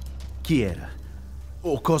 chi era?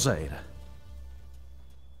 O cosa era?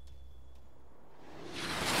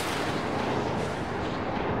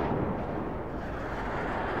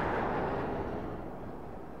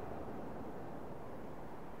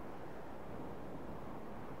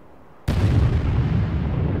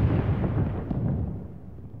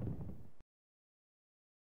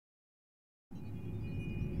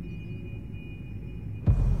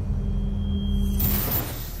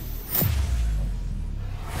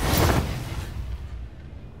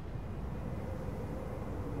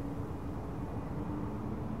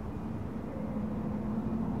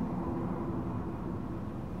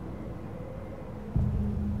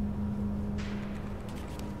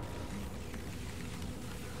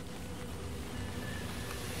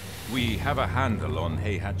 We have a handle on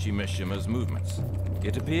Heihachi Mishima's movements.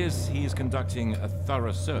 It appears he is conducting a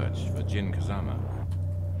thorough search for Jin Kazama.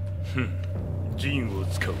 陣を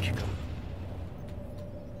使う気か。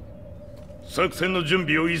作戦の準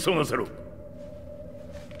備を急がせろ。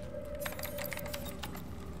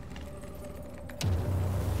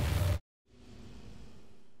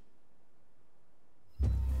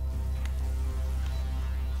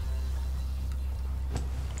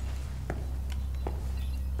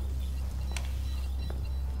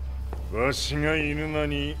わしが犬間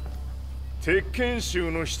に鉄拳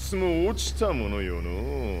衆の質も落ちたものよ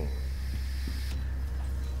の。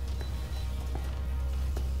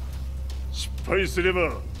失敗すれ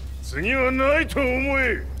ば次はないと思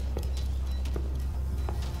え。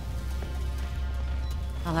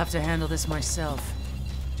I'll have to handle this myself.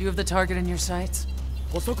 Do you have the target in your sights?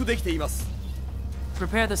 捕捉できています。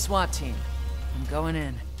Prepare the SWAT team. I'm going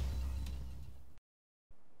in.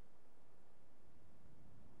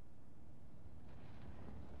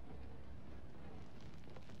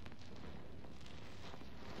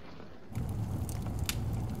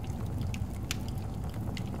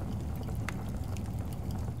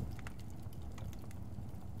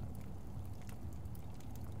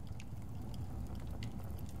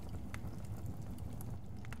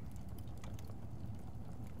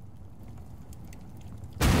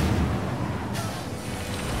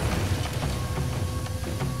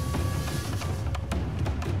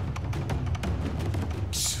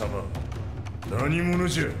貴様、何者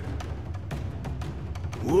じゃ。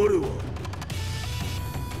我は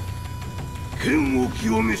剣を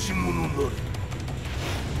極めし者なり。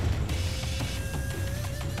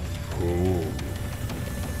ほう。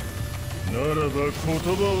ならば言葉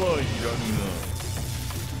はいらんな。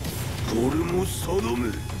これも定め。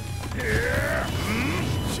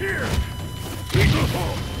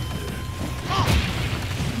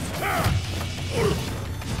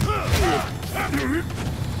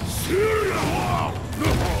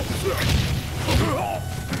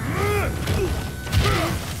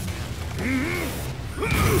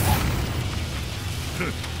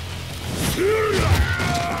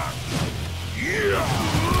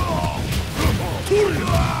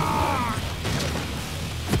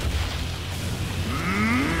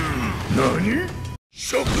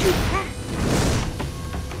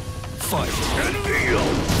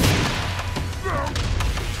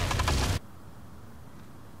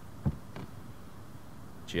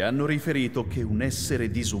Ci hanno riferito che un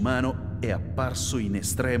essere disumano è apparso in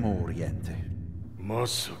Estremo Oriente.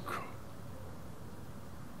 Masaka.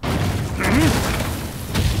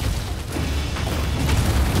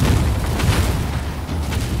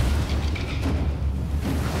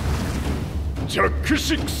ジャック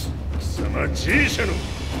6、貴様 G 社の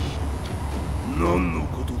何の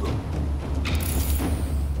ことだ。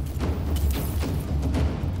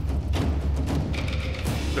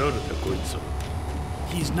誰だこいつは。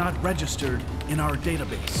He's not registered in our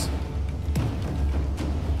database.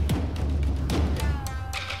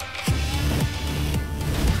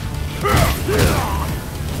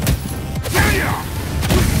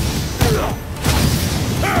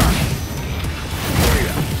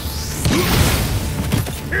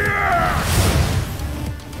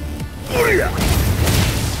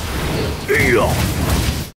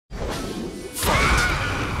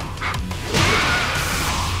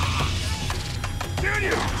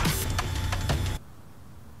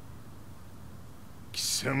貴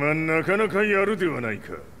様なかなかやるではない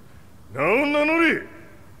か。名を名乗れ。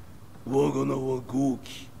我が名は豪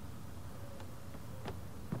輝。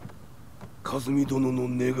和美殿の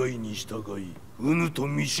願いに従いうぬと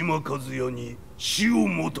三島和也に死を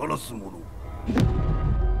もたらす者。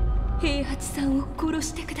平八さんを殺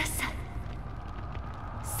してください。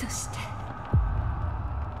そして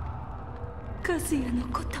和也の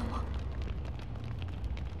ことも。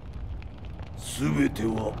全て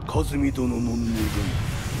は和美殿の願い。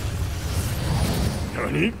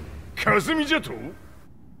何？和美じゃと？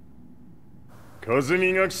和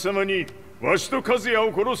美が貴様にわしと和也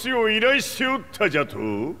を殺すよう依頼しておったじゃと？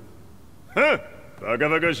はっ、バカ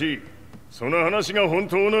バカしい。その話が本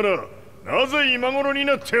当ならなぜ今頃に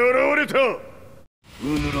なって現れた？う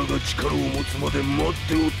ぬらが力を持つまで待っ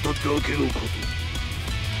ておっただけのこと。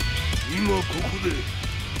今ここで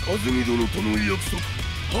和美殿との約束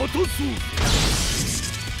果たそう。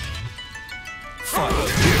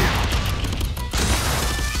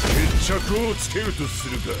決着をつけるとす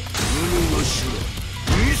るか。うぬわしら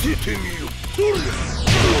見せてみよ。これで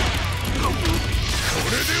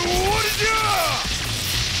終わりじゃ。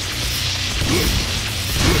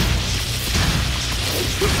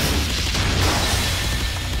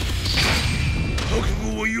覚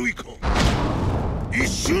悟は良いか。一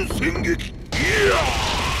瞬戦撃。いや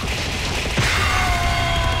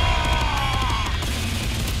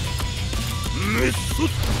メッソ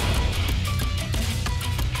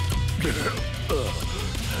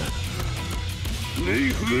ネイ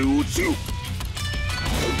フへ落ちよ。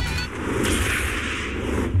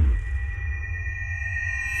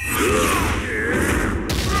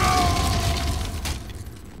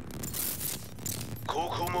こ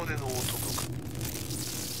こまでの男か。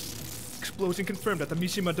Explosion confirmed at the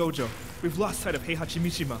Mishima dojo. We've lost sight of Heihachi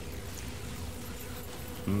Mishima.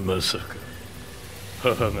 まさか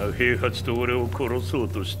母が平八と俺を殺そう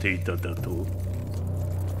としていただと？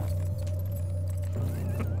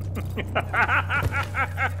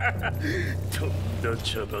とんだ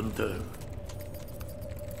茶番だ。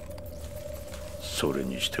それ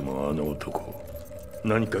にしてもあの男、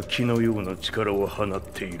何か気のような力を放っ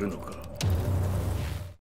ているのか。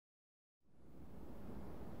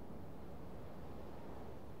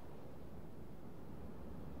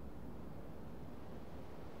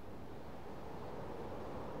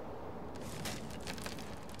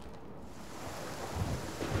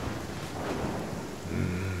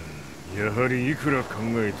やはりいくら考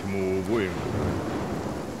えても覚えがない。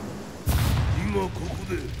今ここ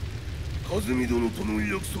で和美殿との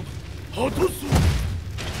約束果たそう。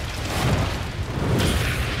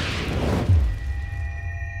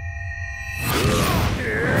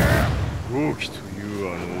豪輝というあ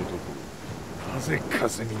の男、なぜ和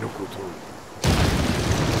美のことを。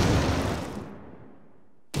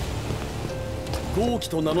豪輝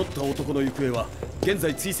と名乗った男の行方は現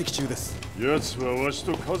在追跡中です。奴はわし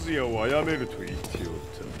と和也を殺めると言っておっ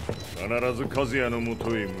た。必ず和也のも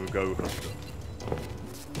とへ向かうはずだ。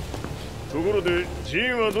ところでジ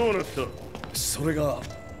ンはどうなった？それが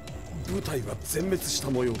部隊は全滅した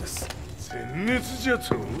模様です。全滅じゃ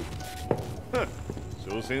と？はっ、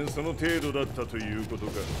所詮その程度だったということ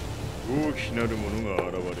か。大きなるものが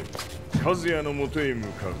現れ和也のもとへ向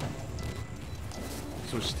かう。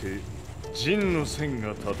そして陣の線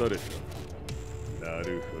が断たれた。な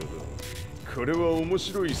るほど、これは面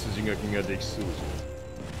白い筋書きができそう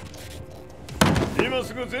じゃ。今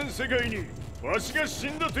すぐ全世界にわしが死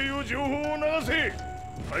んだという情報を流せ。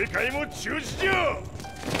大会も中止じゃ。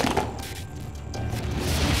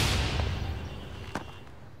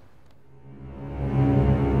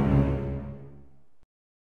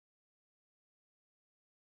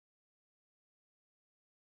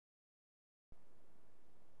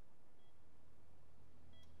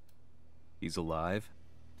he's alive?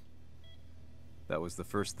 That was the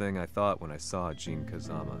first thing I thought when I saw Jin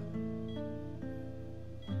Kazama.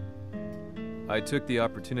 I took the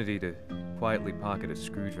opportunity to quietly pocket a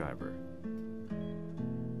screwdriver.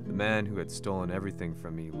 The man who had stolen everything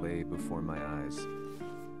from me lay before my eyes.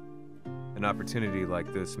 An opportunity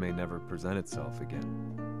like this may never present itself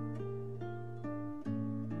again.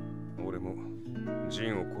 俺もジ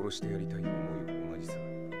ンを殺してやりたい思いは同じさ。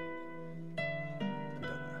だ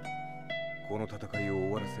が、この戦いを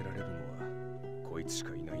終わらせられるのはこいつし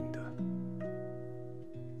かいないんだ。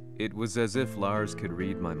It was as if Lars could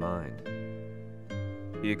read my mind.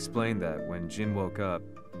 He explained that when Jin woke up,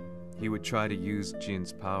 he would try to use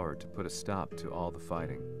Jin's power to put a stop to all the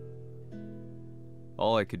fighting.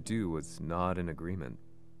 All I could do was nod in agreement.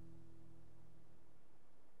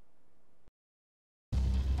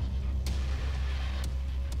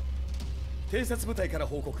 偵察部隊から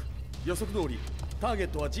報告。予測通り、ターゲッ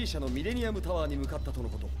トは G 社のミレニアムタワーに向かったとの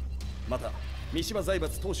こと。また、三島財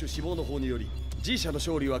閥当主死亡の方により、G 社の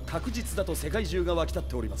勝利は確実だと世界中が沸き立っ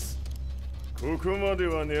ております。ここまで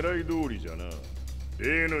は狙い通りじゃな。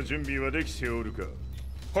例の準備はできておるか。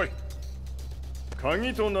はい。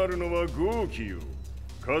鍵となるのは豪気よ。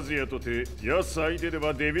和也とて奴相手で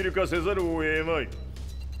はデビル化せざるを得まい。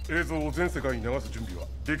映像を全世界に流す準備は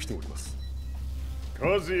できております。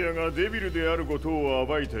和也がデビルであることを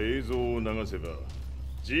暴いた映像を流せば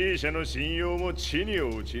G 社の信用も地に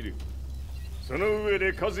落ちる。その上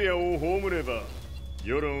で和也を葬れば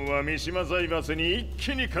世論は三島財閥に一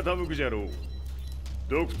気に傾くじゃろう。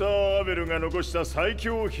ドクター・アベルが残した最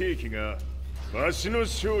強兵器がわしの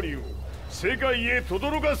勝利を世界へ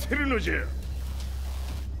轟かせるのじゃ。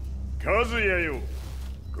和也よ、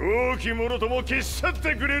豪気者とも消し去っ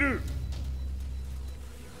てくれる。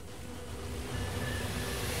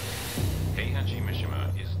Heihachi Mishima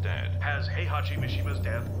is dead. Has Heihachi Mishima's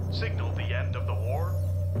death signaled the end of the war?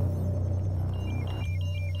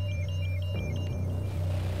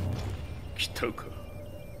 来たか。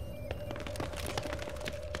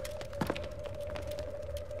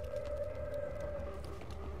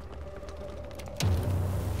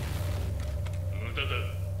無駄だ。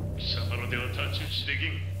貴様らでは太刀打ちできん。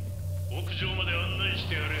屋上まで案内し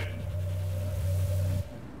てやれ。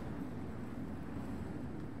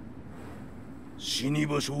死に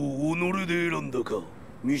場所を己で選んだか、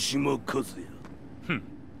三島和也。ふん。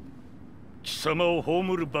貴様を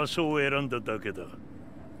葬る場所を選んだだけだ。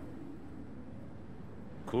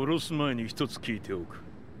殺す前に一つ聞いておく。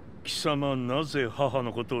貴様なぜ母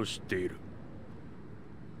のことを知っている？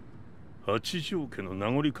八条家の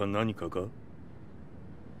名残か何かか？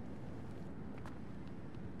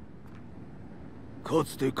か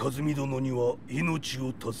つて和美殿には命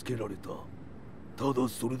を助けられた。ただ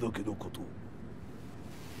それだけのこと。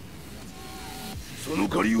その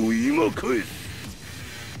借りを今返す。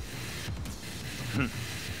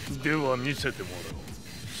では見せてもらおう。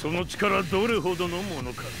その力どれほどのも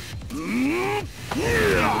のか。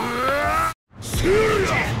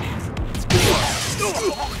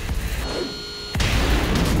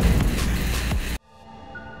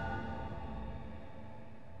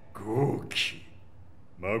豪気。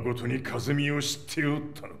まことに和美を知っておっ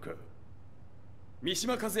たのか。三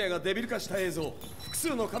島和也がデビル化した映像、複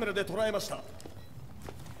数のカメラで捉えました。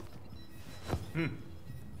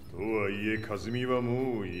とはいえ和美は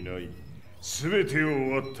もういない。全てを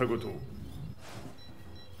終わったこと。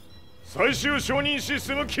最終承認シス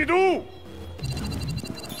テム起動。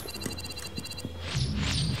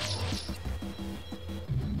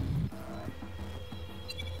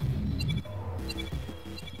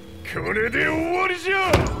これで終わりじ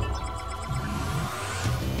ゃ。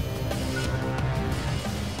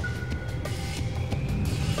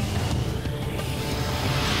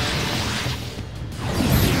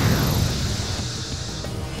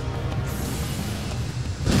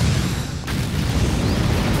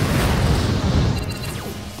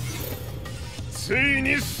つい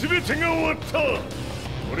に全てが終わった。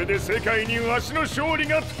これで世界にわしの勝利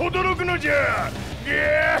が轟くのじゃ。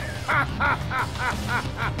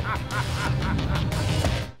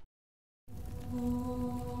お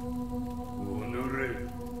のれ、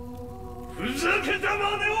ふざけた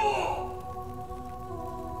まねを。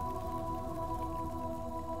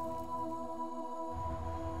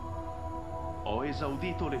Ho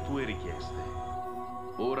esaudito le tue richieste.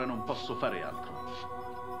 Ora non posso fare altro.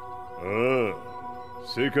 ああ、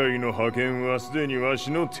世界の覇権はすでにわし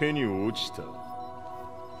の手に落ちた。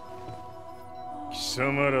貴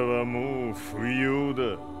様らはもう不要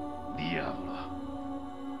だ。Diavolo.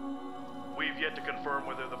 We've yet to confirm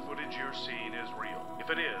whether the footage you're seeing is real. If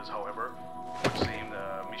it is, however, it would seem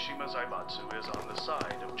Mishima Zaibatsu is on the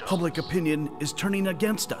side of justice. Public opinion is turning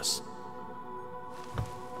against us.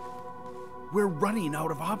 We're running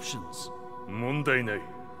out of options. 問題ない。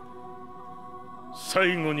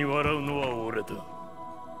最後に笑うのは俺だ。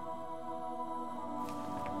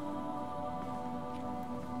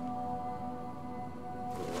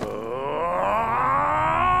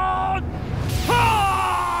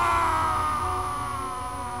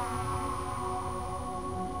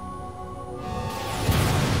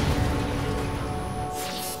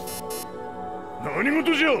何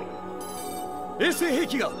事じゃ。衛星兵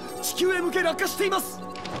器が地球へ向け落下しています。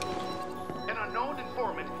An unknown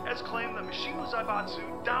informant has claimed the Mishima Zaibatsu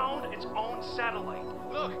downed its own satellite.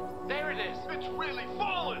 Look, there it is. It's really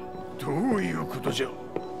fallen. どういうことじゃ。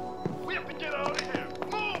We have to get out of here.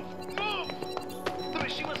 Move, move. The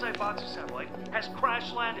Mishima Zaibatsu satellite has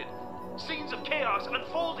crash landed. Scenes of chaos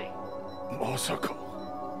unfolding. まさか、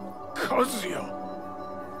カズヤ。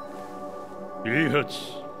イハ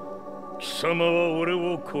チ、貴様は俺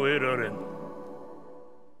を超えられん。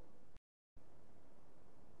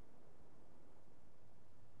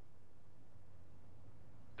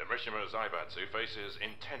The Mishima Zaibatsu faces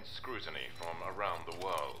intense scrutiny from around the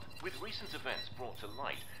world. With recent events brought to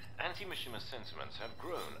light, anti-Mishima sentiments have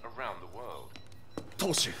grown around the world.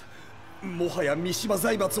 当主、もはや三島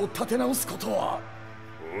財閥を立て直すことは。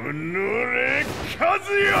おのれ、カ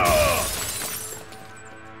ズヤ！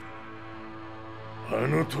あ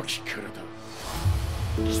の時からだ。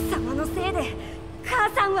貴様のせいで母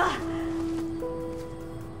さんは。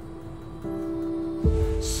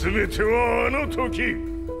全てはあの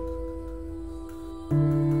時。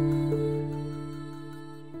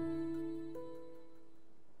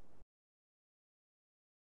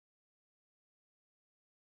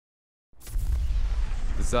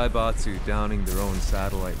The Zaibatsu downing their own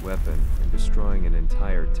satellite weapon and destroying an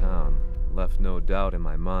entire town left no doubt in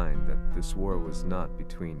my mind that this war was not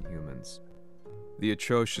between humans. The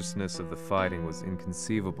atrociousness of the fighting was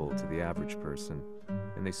inconceivable to the average person,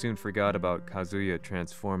 and they soon forgot about Kazuya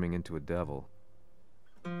transforming into a devil,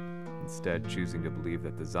 instead choosing to believe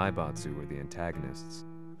that the Zaibatsu were the antagonists.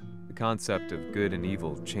 The concept of good and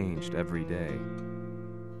evil changed every day.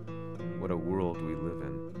 What a world we live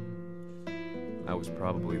in. I was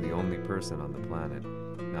probably the only person on the planet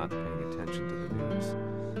not paying attention to the news.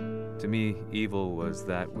 To me, evil was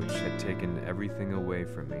that which had taken everything away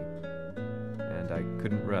from me, and I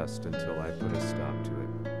couldn't rest until I put a stop to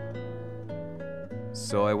it.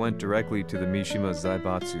 So I went directly to the Mishima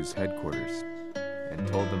Zaibatsu's headquarters and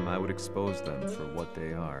told them I would expose them for what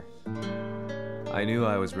they are. I knew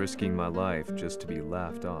I was risking my life just to be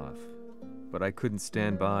laughed off, but I couldn't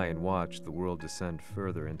stand by and watch the world descend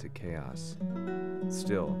further into chaos.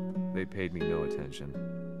 Still, they paid me no attention.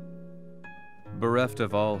 Bereft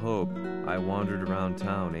of all hope, I wandered around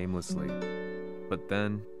town aimlessly. But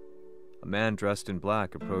then, a man dressed in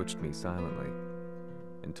black approached me silently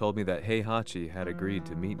and told me that Heihachi had agreed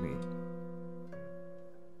to meet me.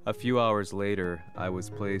 A few hours later, I was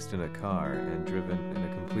placed in a car and driven in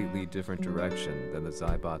a completely different direction than the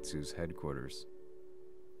Zaibatsu's headquarters.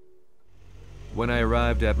 When I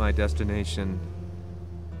arrived at my destination,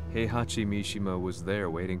 Heihachi Mishima was there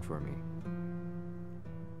waiting for me.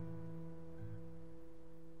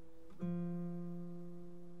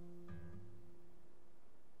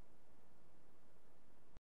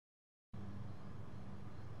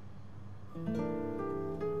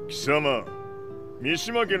 Kisama, 三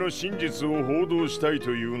島家の真実を報道したい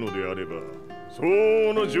というのであれば、相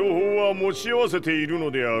応の情報は持ち合わせている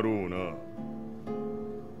のであろうな。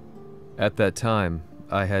At that time,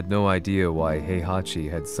 I had no idea why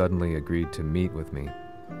Heihachi had suddenly agreed to meet with me.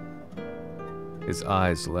 His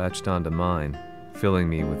eyes latched onto mine, filling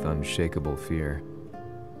me with unshakable fear.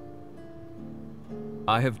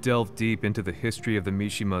 I have delved deep into the history of the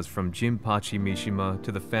Mishimas from Jinpachi Mishima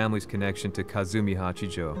to the family's connection to Kazumi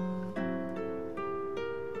Hachijo.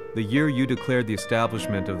 The year you declared the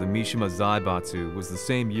establishment of the Mishima Zaibatsu was the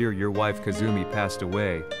same year your wife Kazumi passed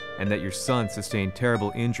away, and that your son sustained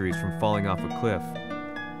terrible injuries from falling off a cliff.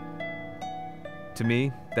 To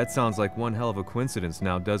me, that sounds like one hell of a coincidence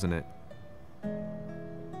now, doesn't it?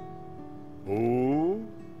 おお、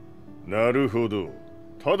なるほど。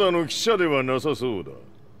ただの記者ではなさそうだ。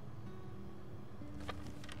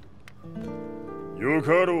よ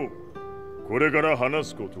かろう。これから話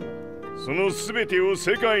すこと、そのすべてを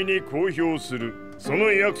世界に公表する。そ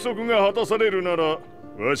の約束が果たされるなら、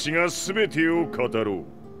わしがすべてを語ろう。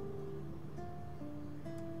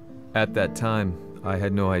At that time, I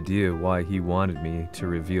had no idea why he wanted me to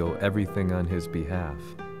reveal everything on his behalf.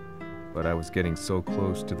 but I was getting so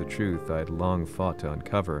close to the truth I'd long fought to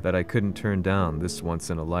uncover that I couldn't turn down this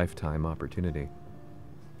once-in-a-lifetime opportunity.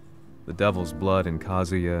 The devil's blood in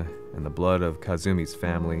Kazuya and the blood of Kazumi's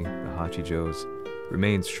family, the Hachijos,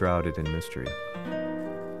 remains shrouded in mystery.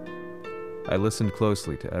 I listened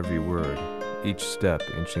closely to every word, each step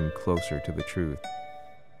inching closer to the truth.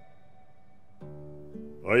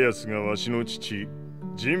 あやつがわしの父、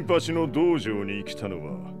ジンパチの道場に来たの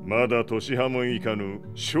は、まだ年端もいかぬ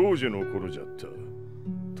少女の頃じゃった。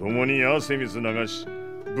共に汗水流し、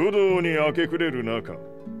武道に明け暮れる中、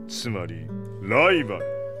つまりライバル。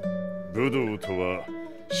武道とは、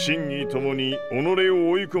真偽ともに己を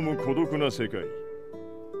追い込む孤独な世界。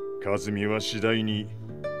和美は次第に、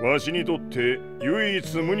わしにとって唯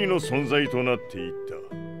一無二の存在となっていった。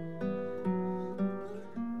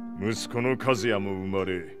息子の和也も生ま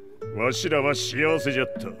れ、わしらは幸せじゃ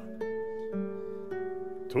った。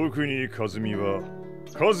特に和美は、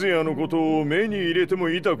和也のことを目に入れても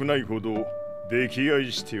痛くないほど溺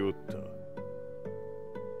愛しておった。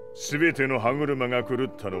すべての歯車が狂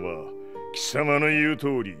ったのは、貴様の言う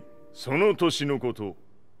通り、その年のこと。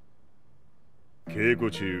稽古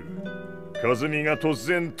中、和美が突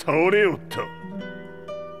然倒れおった。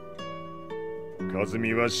和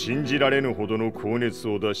美は信じられぬほどの高熱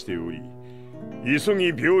を出しており、急ぎ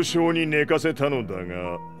病床に寝かせたのだ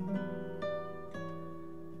が、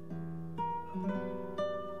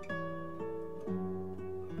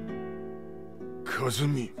和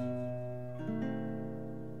美。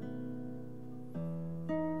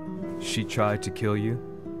She tried to kill you?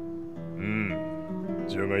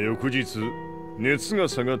 じゃが翌日、熱が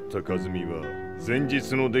下がった和美は前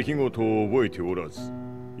日の出来事を覚えておらず、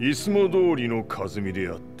いつも通りの和美で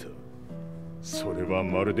あった。それは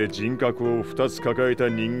まるで人格を2つ抱えた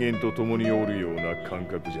人間と共におるような感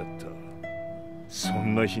覚じゃった。そ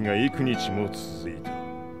んな日が幾日も続いた。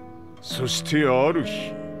そしてある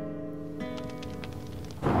日、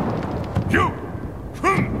よっふ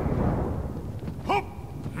んほっ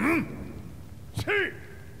うんせい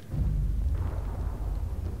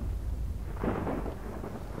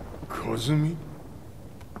和美。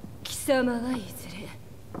貴様はいずれ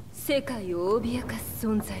世界を脅かす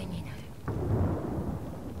存在になる。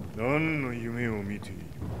何の夢を見ている？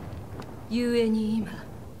故に今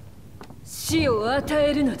死を与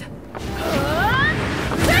えるのだ。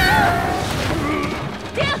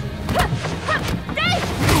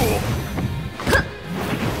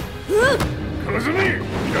和美、や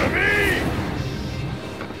め！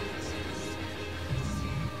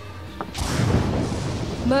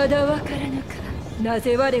まだわからぬか、な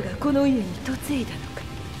ぜ我がこの家に嫁いだのか。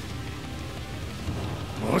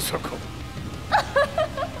まさか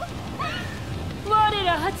我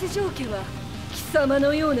ら八丈家は貴様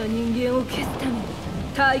のような人間を消すために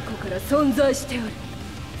太古から存在しておる。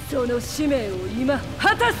その使命を今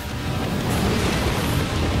果たす。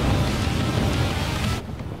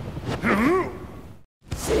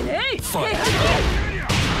死ねい平八。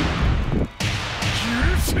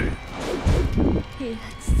平八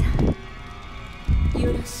さん、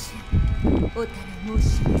よろしゅうおたら申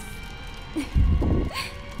します。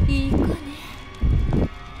いい子ね。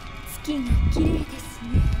月が綺麗ですね。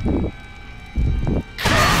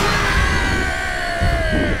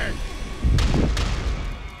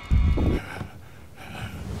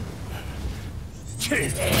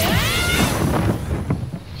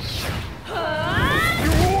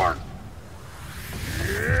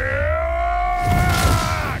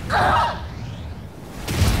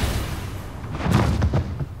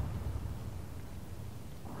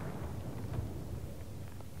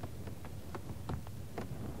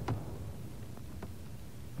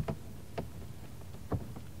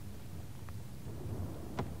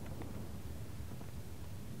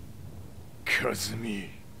和美。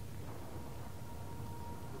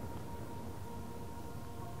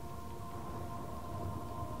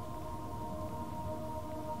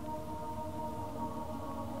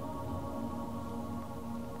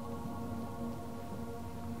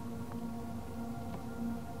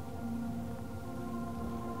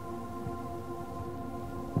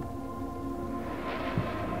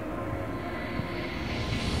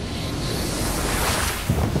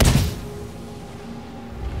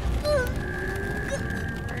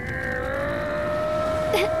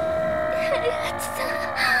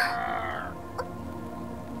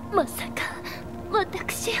まさか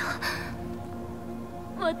私を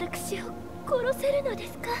殺せるので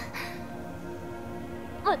すか？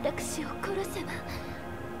私を殺せば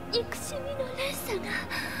憎しみの連鎖が。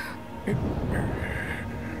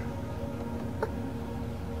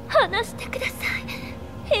話してください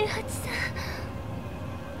平八さ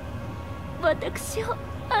ん。私を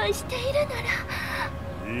愛しているなら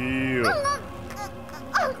いいよ。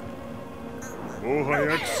もは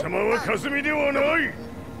や貴様はカズミではない。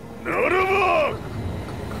ならば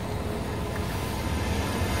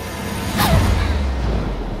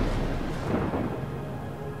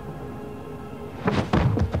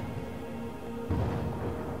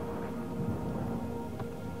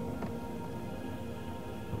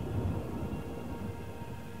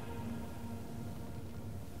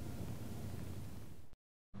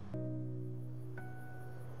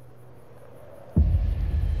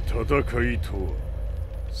戦いとは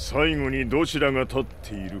最後にどちらが立っ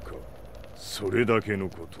ているか、それだけの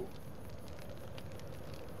こと。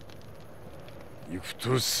行く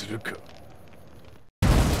とするか。死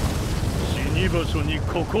に場所に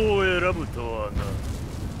ここを選ぶとは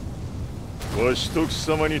な。わしと貴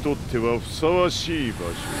様にとってはふさわしい場所。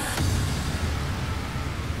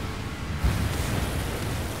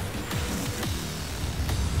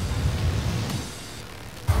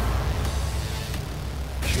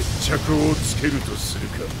決着をつけるとする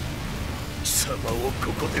か。貴様を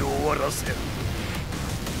ここで終わらせる。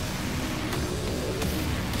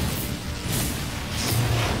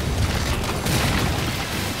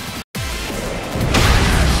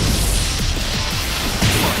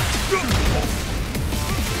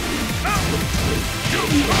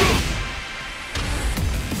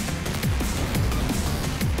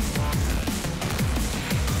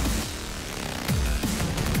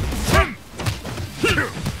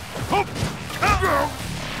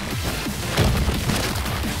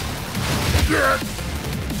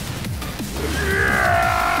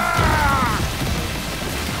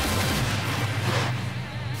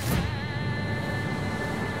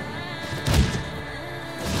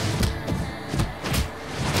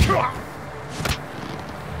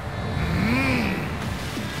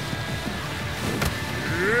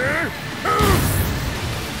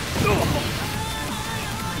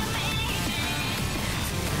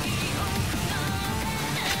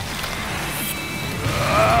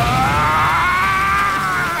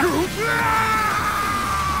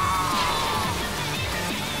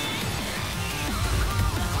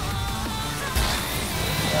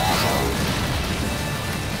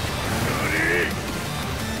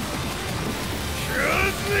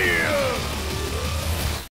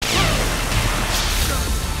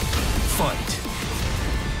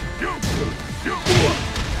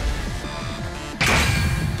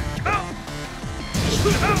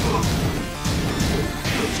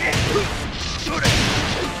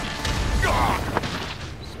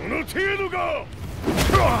その程度か。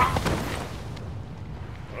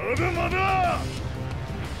まだまだ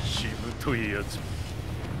しぶといやつ。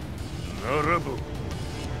ならば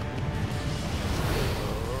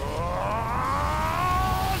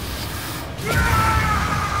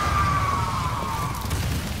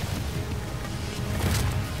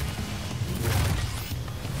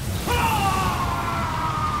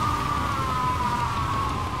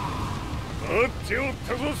待っておっ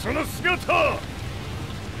たぞ、その姿。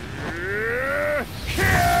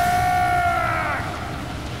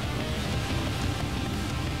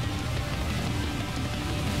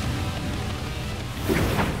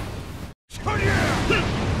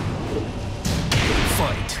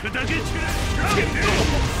砕け散れ。こ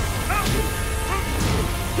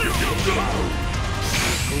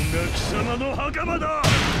んが貴様の袴だ。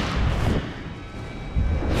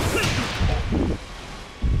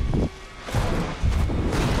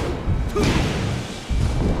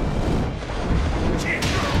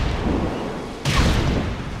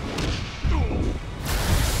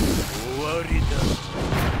終わりだ。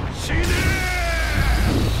死ね。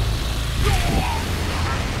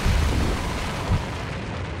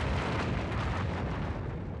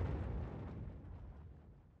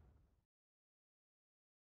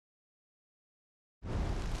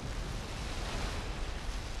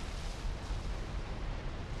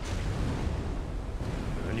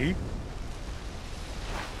何？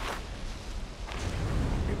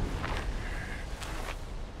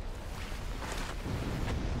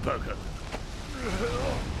バカだ。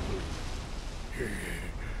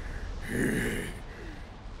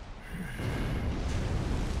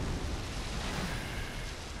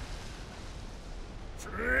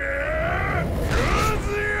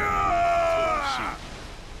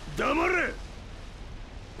黙れ。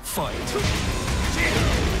ファイト。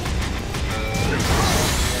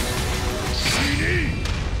死ね、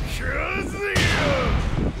カズヤ。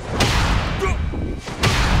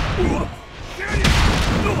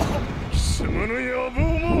貴様の野望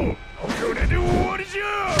もこれで終わりじゃ。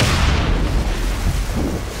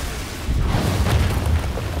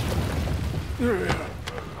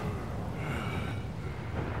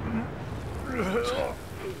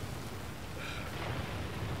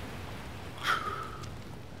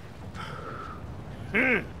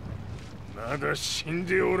だ死ん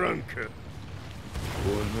でおらんか。お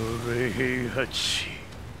のれ平八。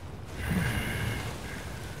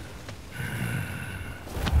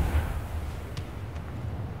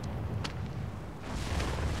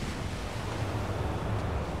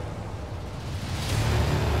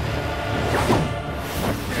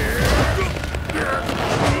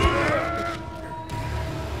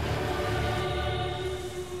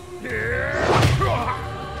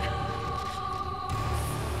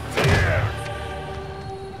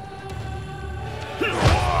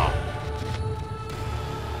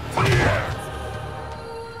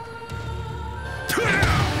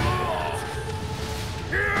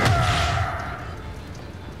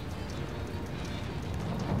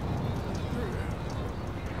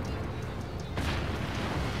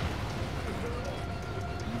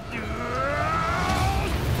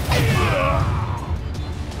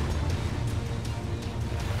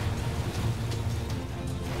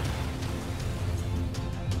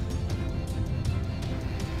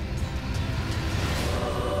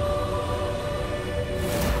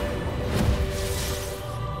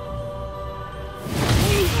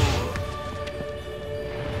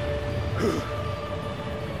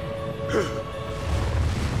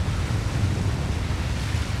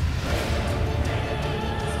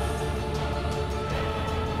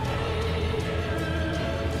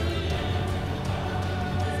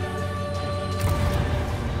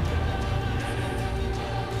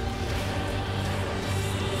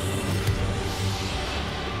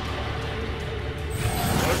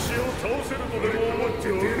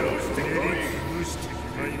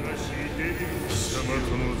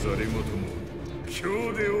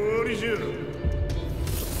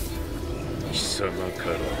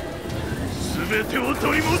全てを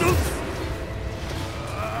取り戻す。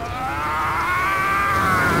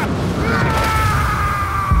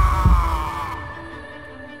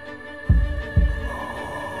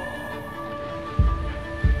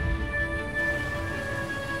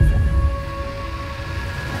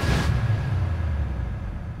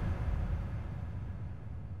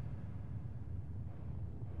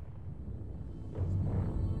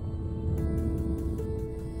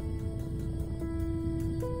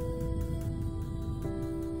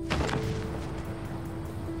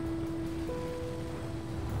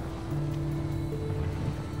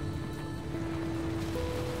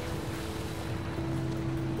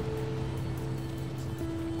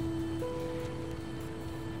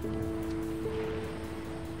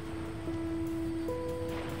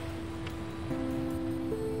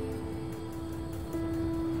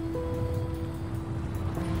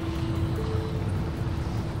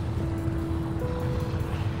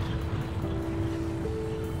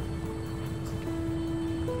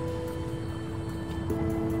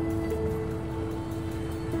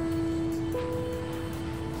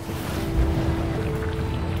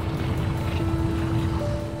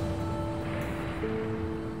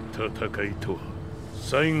戦いとは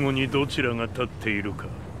最後にどちらが立っているか、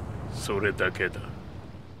それだけだ。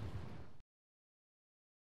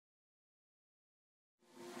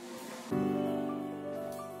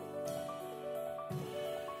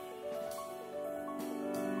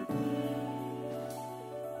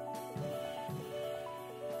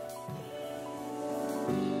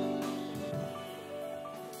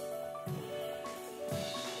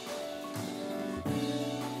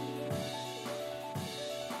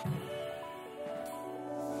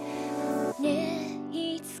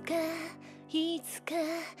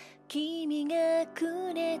君が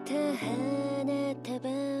くれた花束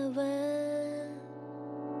は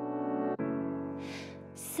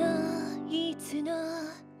いつの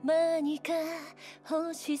間にか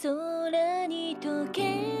星空に溶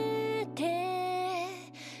けて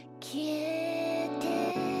消え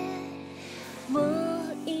て、も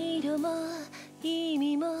う色も意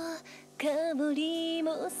味も香り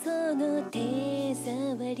もその手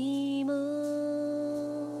触りも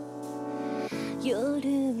夜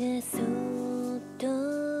がそっと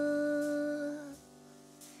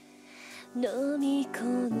飲み込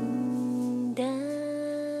んだ。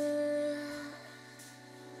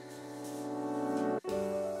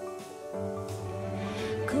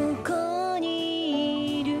ここ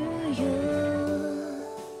にいるよ、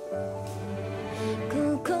こ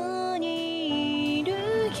こにいるよ、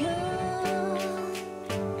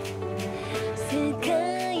世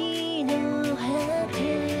界の果て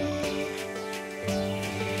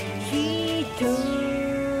一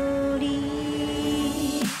人。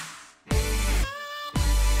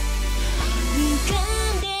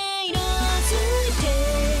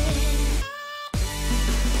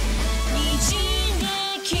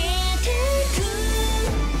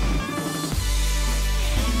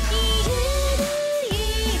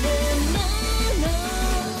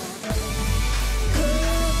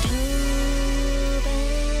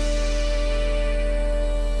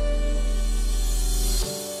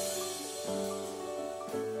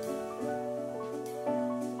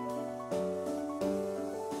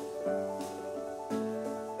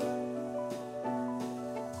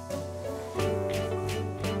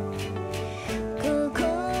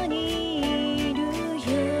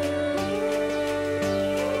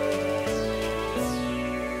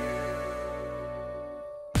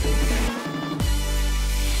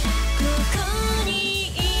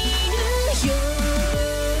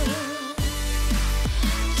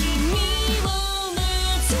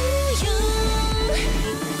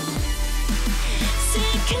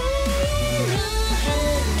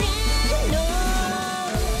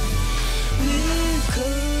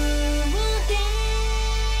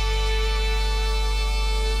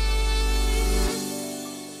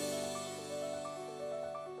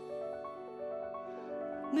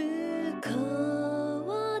向こ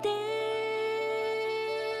うで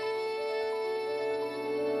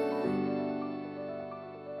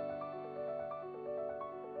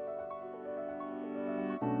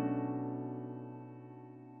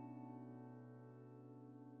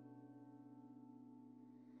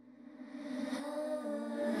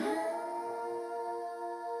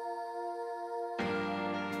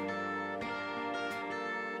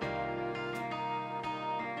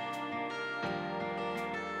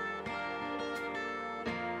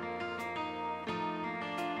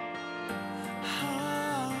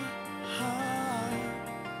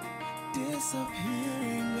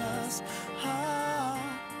disappearing us.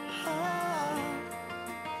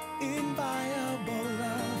 Inviolable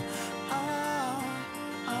love.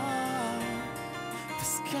 The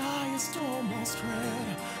sky is almost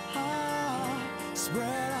red.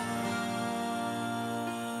 Spread out.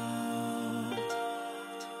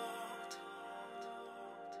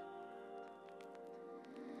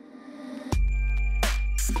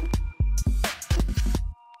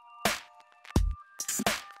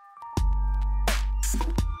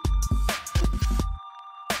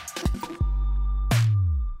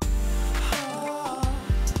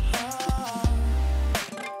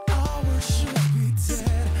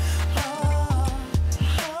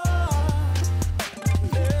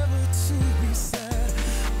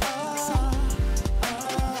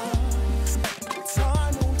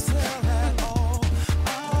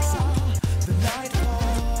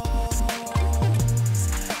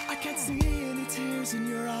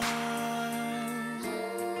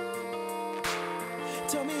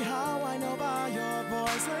 Tell me how I know by your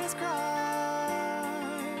voiceless cries.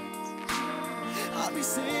 I'd be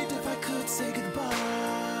saved if I could say goodbye.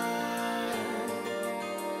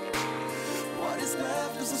 What is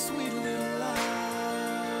left is a sweet little lie.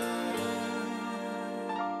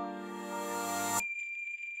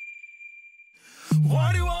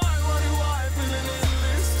 Why do I feel an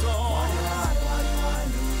endless storm? Why do I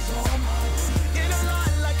lose all my breath? In a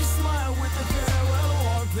light like a smile with a farewell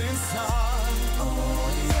warmth inside.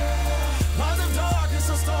 A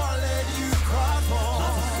star let you cry for.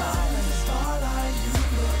 Like a silent starlight you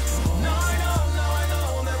look for. Now I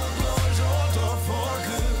know that we'll close your door for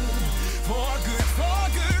good. For good, for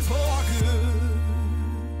good, for good.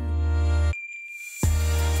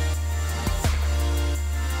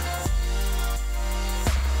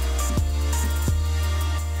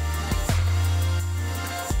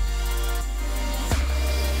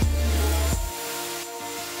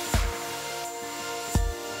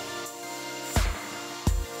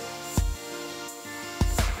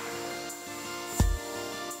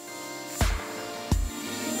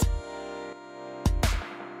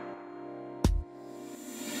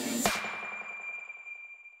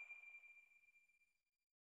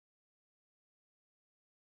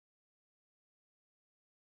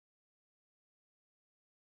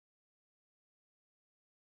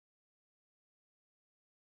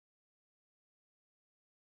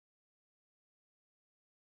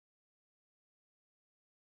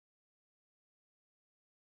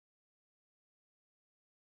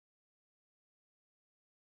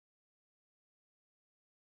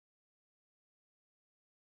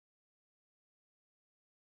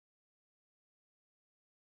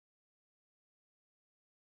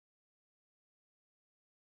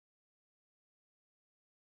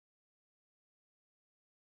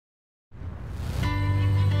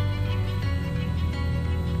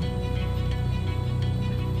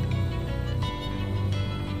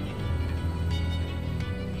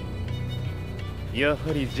やは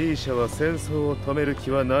り G 社は戦争を止める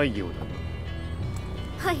気はないようだな。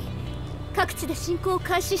はい、各地で侵攻を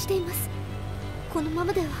開始しています。このま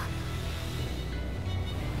までは。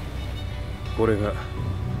これが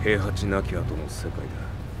平八なき後の世界だ。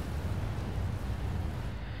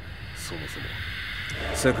そもそも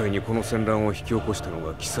世界にこの戦乱を引き起こしたの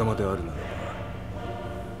が貴様であるならば、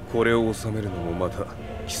これを収めるのもまた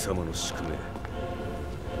貴様の宿命。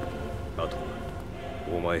あとは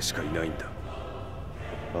お前しかいないんだ。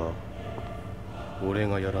ああ、俺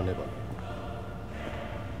がやらねばな。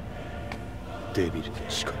デビルの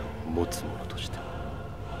力を持つ者として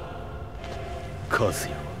カズ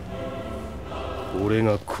ヤは俺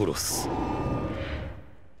が殺す。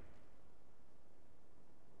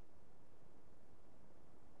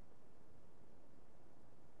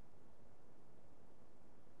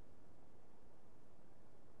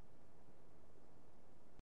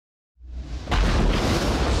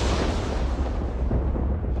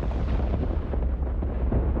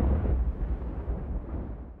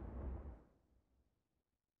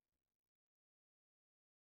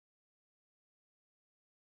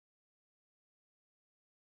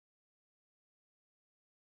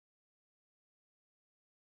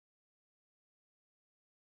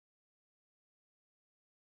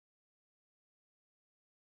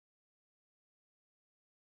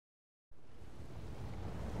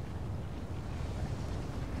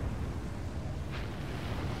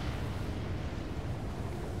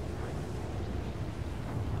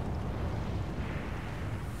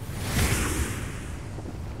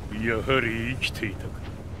やはり生きていたか。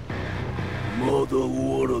まだ終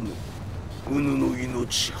わらぬ。うぬの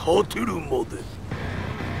命果てるまで。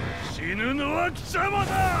死ぬのは貴様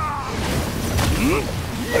だ。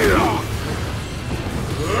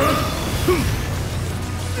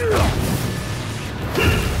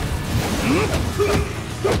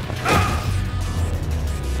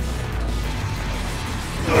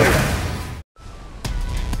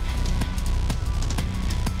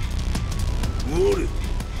我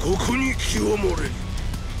ここに極まれり。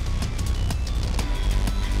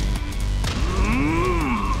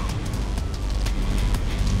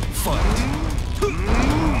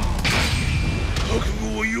覚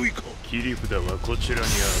悟は良いか。切り札はこちらにあ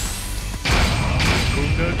る。こ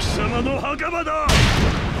こが貴様の墓場だ。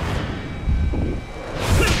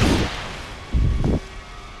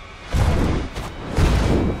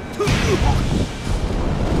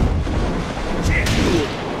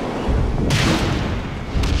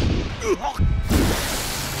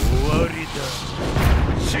終わりだ。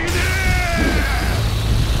死ね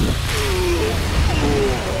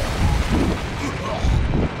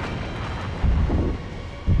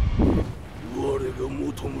我が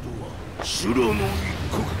求むるは修羅の一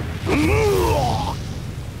刻。